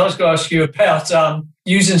answered it, because I was going to ask you about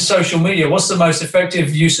using social media. What's the most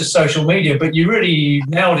effective use of social media? But you really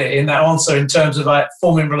nailed it in that answer in terms of like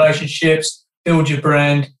forming relationships, build your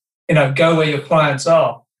brand, go where your clients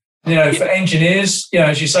are. For engineers,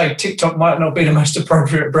 as you say, TikTok might not be the most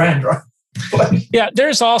appropriate brand, right? Yeah,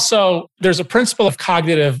 there's a principle of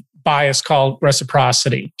cognitive bias called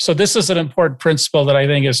reciprocity. So this is an important principle that I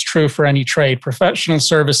think is true for any trade, professional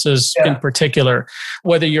services in particular,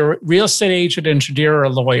 whether you're a real estate agent, engineer, or a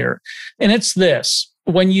lawyer. And it's this: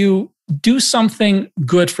 when you do something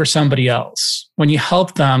good for somebody else, when you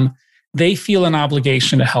help them, they feel an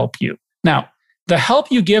obligation to help you. Now, the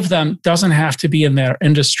help you give them doesn't have to be in their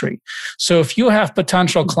industry. So if you have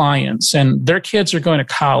potential clients and their kids are going to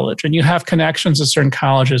college and you have connections at certain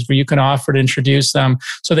colleges where you can offer to introduce them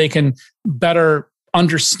so they can better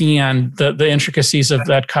understand the intricacies of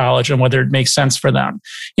that college and whether it makes sense for them.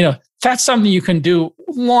 That's something you can do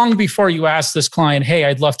long before you ask this client, hey,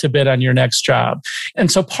 I'd love to bid on your next job.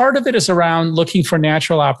 And so part of it is around looking for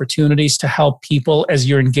natural opportunities to help people as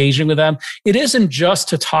you're engaging with them. It isn't just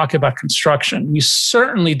to talk about construction. You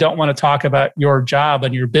certainly don't want to talk about your job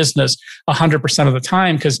and your business 100% of the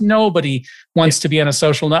time, because nobody wants to be on a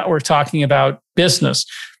social network talking about business.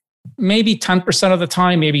 Maybe 10% of the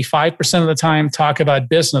time, maybe 5% of the time, talk about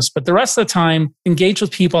business. But the rest of the time, engage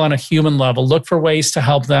with people on a human level. Look for ways to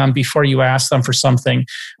help them before you ask them for something.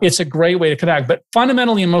 It's a great way to connect. But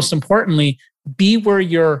fundamentally and most importantly, be where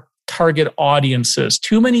your target audience is.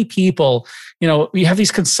 Too many people, we have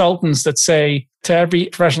these consultants that say to every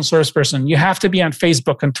professional service person, you have to be on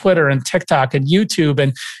Facebook and Twitter and TikTok and YouTube.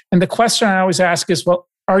 And the question I always ask is, well,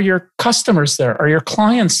 are your customers there? Are your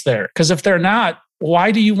clients there? Because if they're not,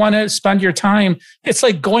 why do you want to spend your time? It's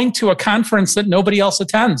like going to a conference that nobody else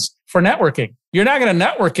attends for networking. You're not going to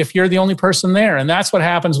network if you're the only person there. And that's what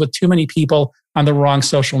happens with too many people on the wrong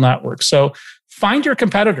social network. So find your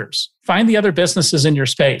competitors, find the other businesses in your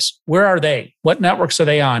space. Where are they? What networks are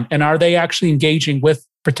they on? And are they actually engaging with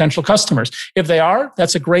potential customers? If they are,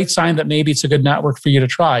 that's a great sign that maybe it's a good network for you to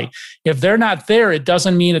try. If they're not there, it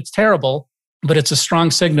doesn't mean it's terrible, but it's a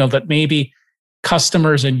strong signal that maybe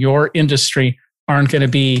customers in your industry aren't going to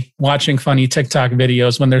be watching funny TikTok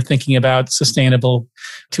videos when they're thinking about sustainable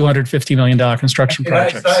 $250 million construction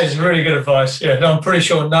projects. That is really good advice. Yeah, no, I'm pretty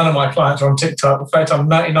sure none of my clients are on TikTok. In fact, I'm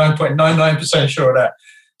 99.99% sure of that.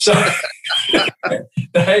 So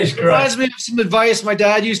that is great. Reminds me of some advice my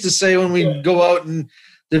dad used to say when we go out and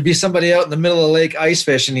there'd be somebody out in the middle of the lake ice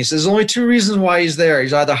fishing. He says, there's only two reasons why he's there.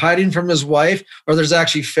 He's either hiding from his wife or there's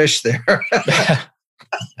actually fish there.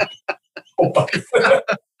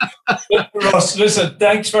 Ross, listen,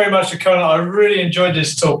 thanks very much for coming on. I really enjoyed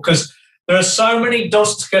this talk because there are so many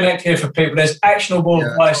dots to connect here for people. There's actionable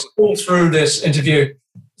advice all through this interview.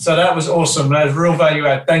 So that was awesome. That was real value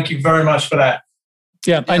add. Thank you very much for that.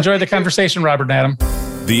 Yeah, I enjoyed the conversation, Robert and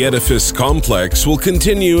Adam. The Edifice Complex will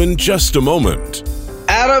continue in just a moment.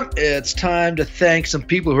 Adam, it's time to thank some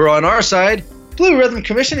people who are on our side. Blue Rhythm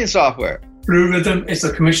Commissioning Software. Blue Rhythm is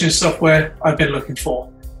the commissioning software I've been looking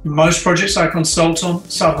for. Most projects I consult on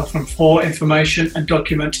suffer from poor information and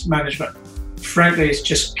document management. Frankly, it's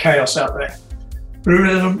just chaos out there. Blue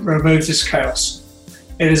Rhythm removes this chaos.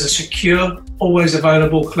 It is a secure, always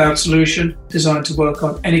available cloud solution designed to work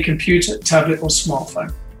on any computer, tablet, or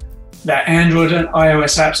smartphone. Their Android and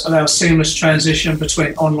iOS apps allow seamless transition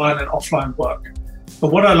between online and offline work.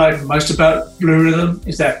 But what I like most about Blue Rhythm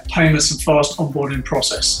is their painless and fast onboarding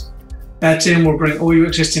process. Their team will bring all your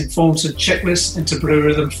existing forms and checklists into Blue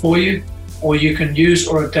Rhythm for you, or you can use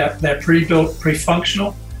or adapt their pre-built,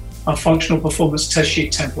 pre-functional and functional performance test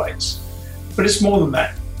sheet templates. But it's more than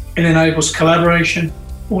that. It enables collaboration,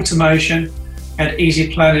 automation, and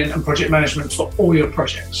easy planning and project management for all your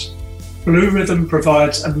projects. Blue Rhythm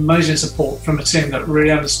provides amazing support from a team that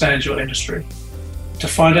really understands your industry. To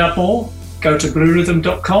find out more, go to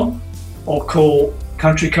bluerhythm.com or call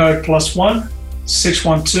country code +1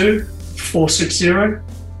 612 460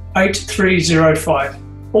 8305.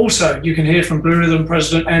 Also, you can hear from Blue Rhythm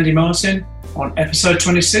President Andy Martin on episode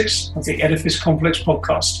 26 of the Edifice Complex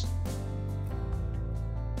podcast.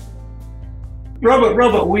 Robert,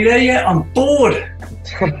 are we there yet? I'm bored.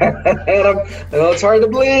 Adam, I know it's hard to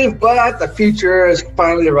believe, but the future has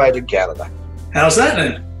finally arrived in Canada. How's that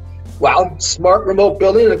then? Well, smart remote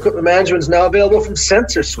building and equipment management is now available from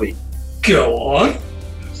SensorSuite. Go on.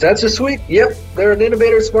 SensorSuite, yep, they're an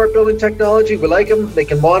innovator in smart building technology. We like them. They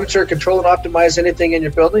can monitor, control, and optimize anything in your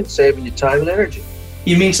building, saving you time and energy.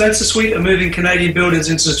 You mean SensorSuite are moving Canadian buildings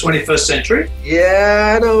into the 21st century?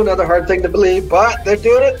 Yeah, I know, another hard thing to believe, but they're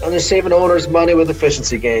doing it, and they're saving owners money with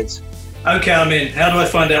efficiency gains. Okay, I'm in. How do I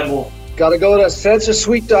find out more? Got to go to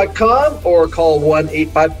sensorsuite.com or call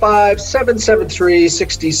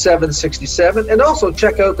 1-855-773-6767. And also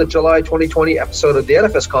check out the July 2020 episode of the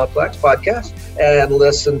Edifice Complex podcast and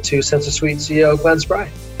listen to SensorSuite CEO Glenn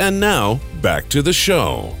Spry. And now, back to the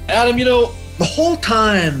show. Adam, the whole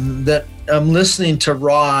time that I'm listening to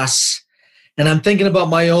Ross and I'm thinking about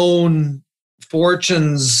my own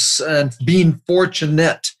fortunes and being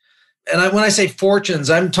fortunate. And when I say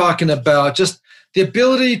fortunes, I'm talking about just the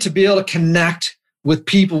ability to be able to connect with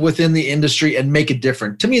people within the industry and make it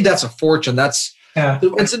different. To me, that's a fortune. It's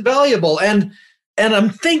invaluable. And I'm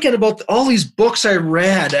thinking about all these books I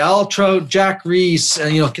read, Al Trout, Jack Reese,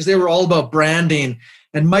 and, because they were all about branding,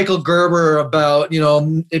 and Michael Gerber about,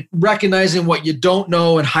 recognizing what you don't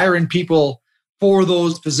know and hiring people for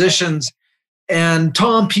those positions, and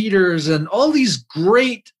Tom Peters, and all these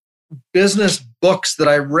great business books that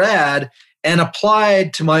I read and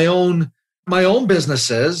applied to my own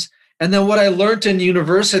businesses. And then what I learned in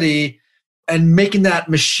university and making that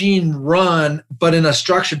machine run, but in a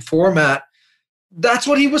structured format, that's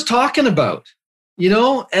what he was talking about,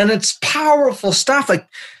 and it's powerful stuff. Like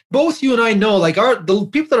both you and I know, like the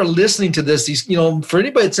people that are listening to this, these, for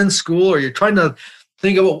anybody that's in school or you're trying to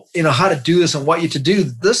think about, how to do this and what you to do,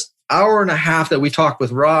 this hour and a half that we talked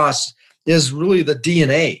with Ross is really the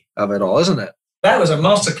DNA of it all, isn't it? That was a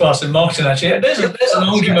masterclass in marketing, actually. There's an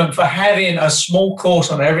argument for having a small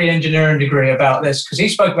course on every engineering degree about this, because he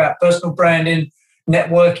spoke about personal branding,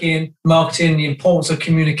 networking, marketing, the importance of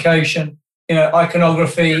communication,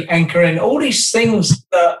 iconography, anchoring, all these things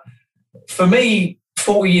that, for me,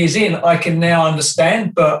 40 years in, I can now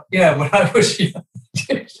understand. But, when I was young,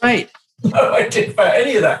 right, no idea about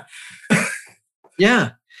any of that.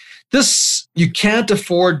 Yeah. You can't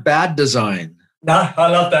afford bad design. No, I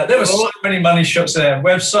love that. There were so many money shots there.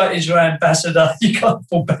 Website is your ambassador. You can't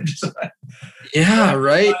afford bad design. Yeah,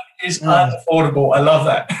 right. It's unaffordable. I love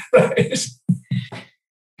that.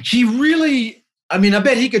 He really, I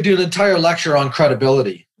bet he could do an entire lecture on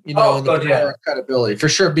credibility, credibility for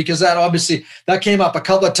sure, because that came up a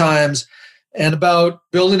couple of times, and about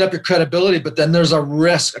building up your credibility, but then there's a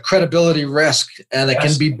credibility risk, and it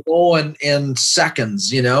can be blown in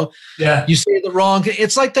seconds, Yeah. You say the wrong thing.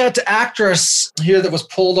 It's like that actress here that was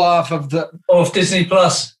pulled off of Disney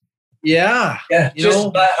Plus. Yeah. Yeah. Just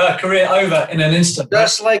about her career over in an instant.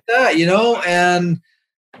 Just like that, and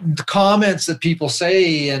the comments that people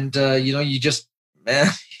say, and, you just, man.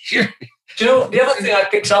 Do you know, the other thing I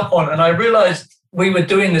picked up on, and I realized we were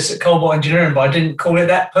doing this at Cobalt Engineering, but I didn't call it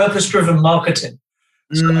that, purpose-driven marketing.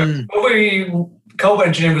 So Cobalt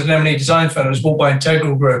Engineering was an M&E design firm. It was bought by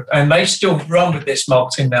Integral Group, and they still run with this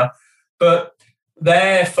marketing now. But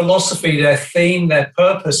their philosophy, their theme, their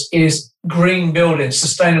purpose is green buildings,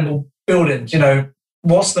 sustainable buildings.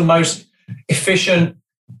 What's the most efficient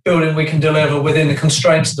building we can deliver within the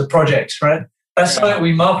constraints of the project, right? That's something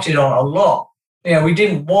we marketed on a lot. We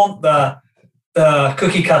didn't want the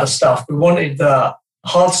cookie cutter stuff. We wanted the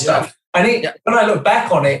hard stuff. And when I look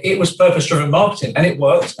back on it, it was purpose-driven marketing, and it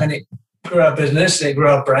worked, and it grew our business, it grew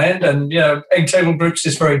our brand. And, Integral Groups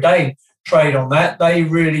this very day trade on that. They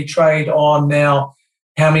really trade on now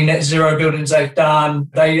how many net zero buildings they've done.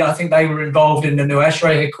 I think they were involved in the new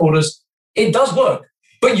ASHRAE headquarters. It does work,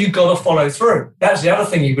 but you've got to follow through. That's the other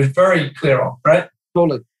thing he was very clear on, right?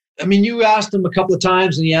 Totally. You asked him a couple of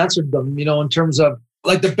times and he answered them, in terms of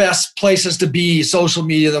like the best places to be, social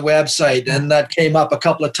media, the website. And that came up a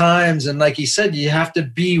couple of times. And like he said, you have to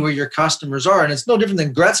be where your customers are. And it's no different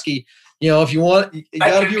than Gretzky. If you want, you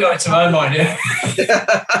got to be right. To my mind, yeah.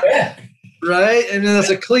 Yeah. Right? That's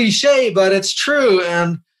a cliche, but it's true.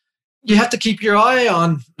 And you have to keep your eye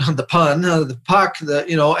on the pun, the puck,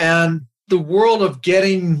 and the world of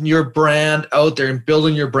getting your brand out there and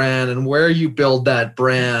building your brand and where you build that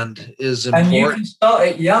brand is important. And you can start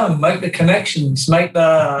it young, make the connections, make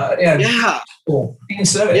the You can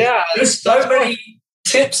serve it. Yeah, there's so many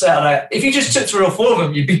tips out there. If you just took 3 or 4 of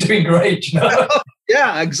them, you'd be doing great. You know?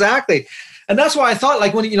 Yeah, exactly. And that's why I thought,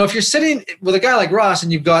 like, when if you're sitting with a guy like Ross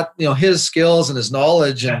and you've got his skills and his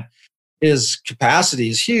knowledge and his capacity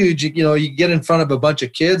is huge. You get in front of a bunch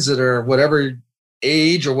of kids that are whatever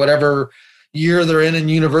age or whatever year they're in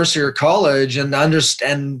university or college, and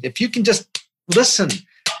understand, if you can just listen,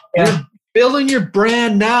 you're building your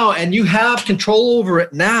brand now and you have control over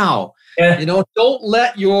it now. Yeah. Don't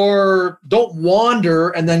wander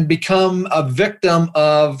and then become a victim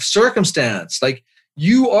of circumstance. Like,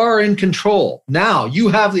 you are in control now. You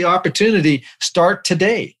have the opportunity. Start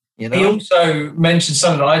today. He also mentioned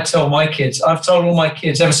something that I tell my kids. I've told all my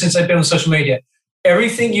kids ever since they've been on social media,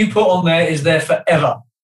 everything you put on there is there forever.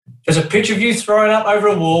 There's a picture of you thrown up over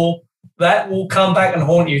a wall that will come back and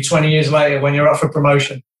haunt you 20 years later when you're up for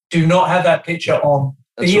promotion. Do not have that picture on.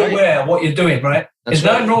 Be aware of what you're doing, right? There's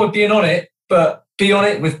nothing wrong with being on it, but be on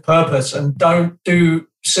it with purpose and don't do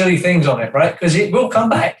silly things on it, right? Because it will come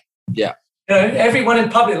back. Yeah. Everyone in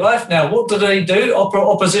public life now, what do?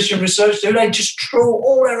 Opposition research do? They just draw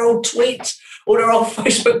all their old tweets, all their old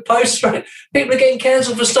Facebook posts, right? People are getting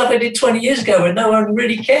cancelled for stuff they did 20 years ago when no one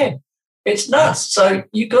really cared. It's nuts. So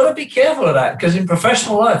you got to be careful of that, because in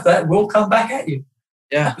professional life, that will come back at you.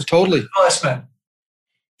 Yeah, totally. Nice, man.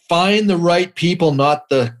 Find the right people, not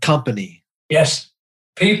the company. Yes.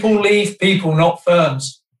 People leave people, not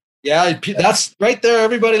firms. Yeah, that's right there.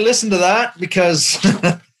 Everybody listen to that, because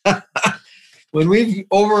when we've,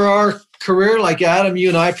 over our career, like Adam, you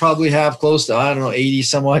and I probably have close to, 80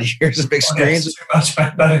 some odd years of experience. Too much,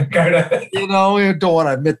 man. We don't want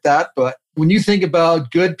to admit that, but when you think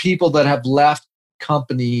about good people that have left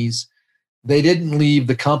companies, they didn't leave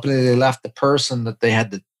the company, they left the person that they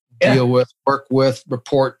had to deal with, work with,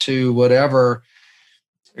 report to, whatever.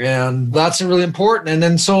 And that's really important. And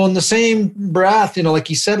then so in the same breath, like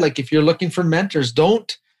you said, like if you're looking for mentors,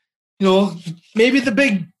 don't, maybe the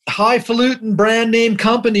big highfalutin brand name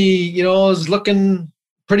company, is looking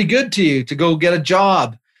pretty good to you to go get a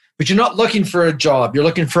job, but you're not looking for a job. You're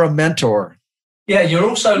looking for a mentor. Yeah, you're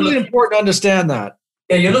also it's really important to understand that.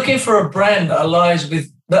 Yeah, you're looking for a brand that aligns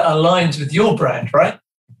with your brand, right?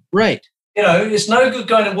 Right. It's no good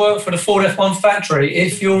going to work for the Ford F1 factory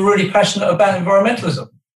if you're really passionate about environmentalism.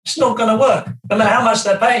 It's not going to work. No matter how much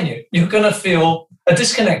they're paying you, you're going to feel a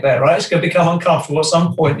disconnect there, right? It's going to become uncomfortable. At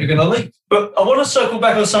some point, you're going to leave. But I want to circle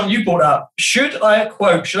back on something you brought up. Should I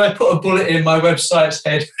put a bullet in my website's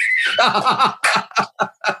head?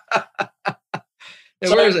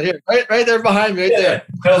 Where is it? Here, right there behind me, there.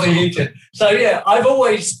 Healthy eating. So, I've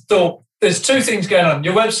always thought there's two things going on.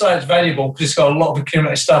 Your website's valuable because it's got a lot of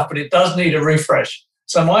accumulated stuff, but it does need a refresh.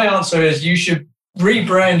 So my answer is you should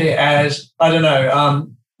rebrand it as,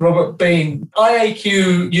 Robert Bean,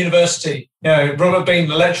 IAQ University. Robert Bean,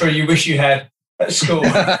 the lecturer you wish you had at school.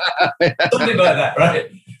 Something like that,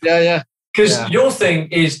 right? Yeah. Because your thing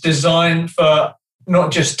is designed for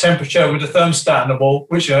not just temperature with a thermostat on the wall,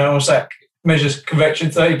 which measures convection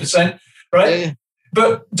 30%, right? Yeah.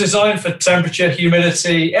 But designed for temperature,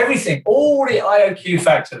 humidity, everything, all the IOQ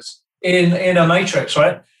factors in a matrix,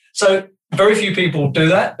 right? So very few people do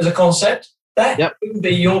that as a concept. That wouldn't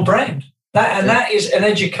be your brand. That is an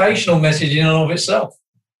educational message in and of itself.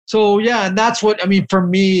 So, and that's what, for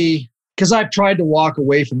me, because I've tried to walk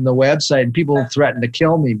away from the website and people threaten to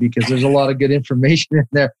kill me because there's a lot of good information in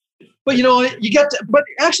there. But, but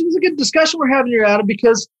actually there's a good discussion we're having here, Adam,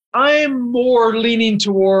 because I'm more leaning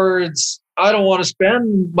towards, I don't want to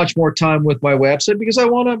spend much more time with my website because I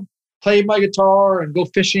want to play my guitar and go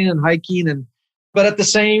fishing and hiking. But at the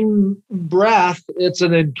same breath, it's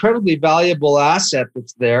an incredibly valuable asset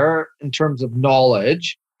that's there in terms of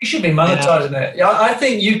knowledge. You should be monetizing it. I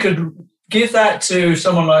think you could give that to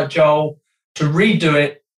someone like Joel to redo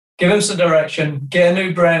it, give him some direction, get a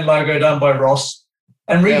new brand logo done by Ross,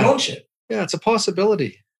 and relaunch it. Yeah, it's a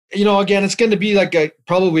possibility. Again, it's going to be like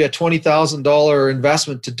probably a $20,000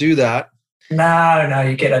 investment to do that. No,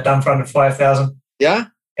 you get that done for under $5,000. Yeah?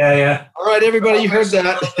 Yeah. All right, everybody, you heard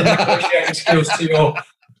that. Negotiating skills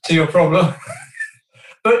to your problem.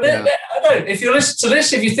 But I don't. If you listen to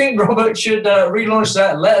this, if you think Robert should relaunch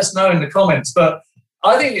that, let us know in the comments. But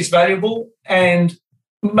I think it's valuable, and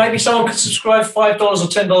maybe someone could subscribe $5 or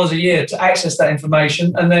 $10 a year to access that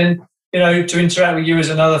information, and then to interact with you is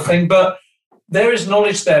another thing. But there is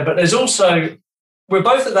knowledge there. But there's also, we're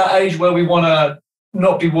both at that age where we want to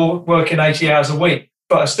not be working 80 hours a week.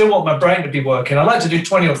 But I still want my brain to be working. I like to do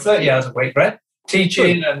 20 or 30 hours a week, right?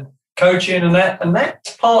 Teaching and coaching and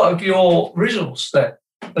that's part of your resource there.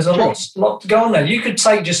 There's a lot to go on there. You could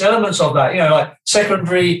take just elements of that, like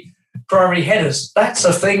secondary, primary headers. That's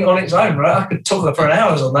a thing on its own, right? I could talk for an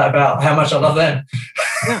hours on that about how much I love them.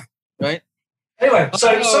 Yeah, right. Anyway,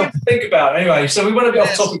 so something to think about. Anyway, so we want to be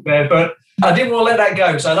off topic there, but I didn't want to let that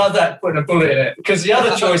go. So I love that, putting a bullet in it, because the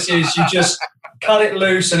other choice is you just cut it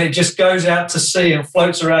loose and it just goes out to sea and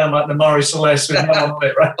floats around like the Marie Celeste with no one on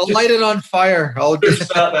it, right? I'll light it on fire. I'll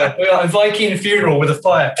just out there. We're like a Viking funeral with a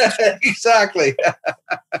fire. Exactly.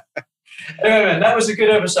 Anyway, man, that was a good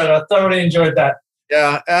episode. I thoroughly enjoyed that.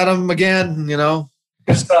 Yeah, Adam, again,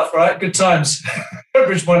 Good stuff, right? Good times.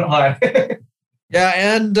 Average went high. Yeah,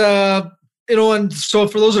 and, and so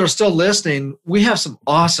for those that are still listening, we have some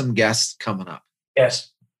awesome guests coming up. Yes.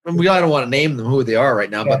 And I don't want to name them who they are right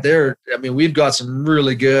now, but we've got some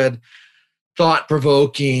really good,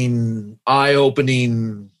 thought-provoking,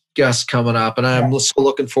 eye-opening guests coming up, and I'm so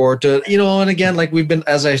looking forward to it. And again, like we've been,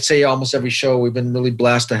 as I say, almost every show, we've been really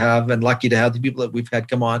blessed to have and lucky to have the people that we've had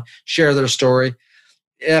come on, share their story.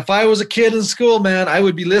 If I was a kid in school, man, I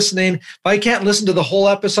would be listening. If I can't listen to the whole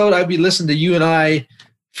episode, I'd be listening to you and I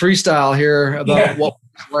freestyle here about what we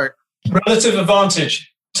learned. Relative advantage.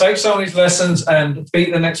 Take some of these lessons and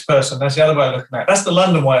beat the next person. That's the other way of looking at it. That's the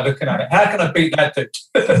London way of looking at it. How can I beat that dude?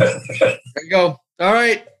 There you go. All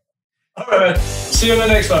right. All right, man. See you in the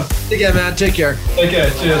next one. Again, man. Take care. Take care.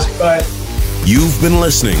 Cheers. Bye. You've been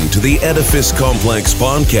listening to the Edifice Complex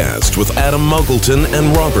podcast with Adam Muggleton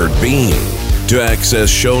and Robert Bean. To access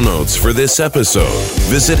show notes for this episode,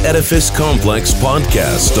 visit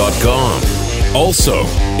edificecomplexpodcast.com. Also,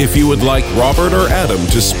 if you would like Robert or Adam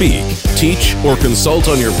to speak, teach, or consult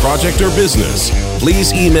on your project or business,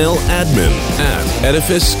 please email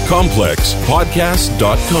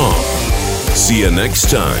admin@edificecomplexpodcast.com. See you next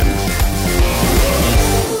time.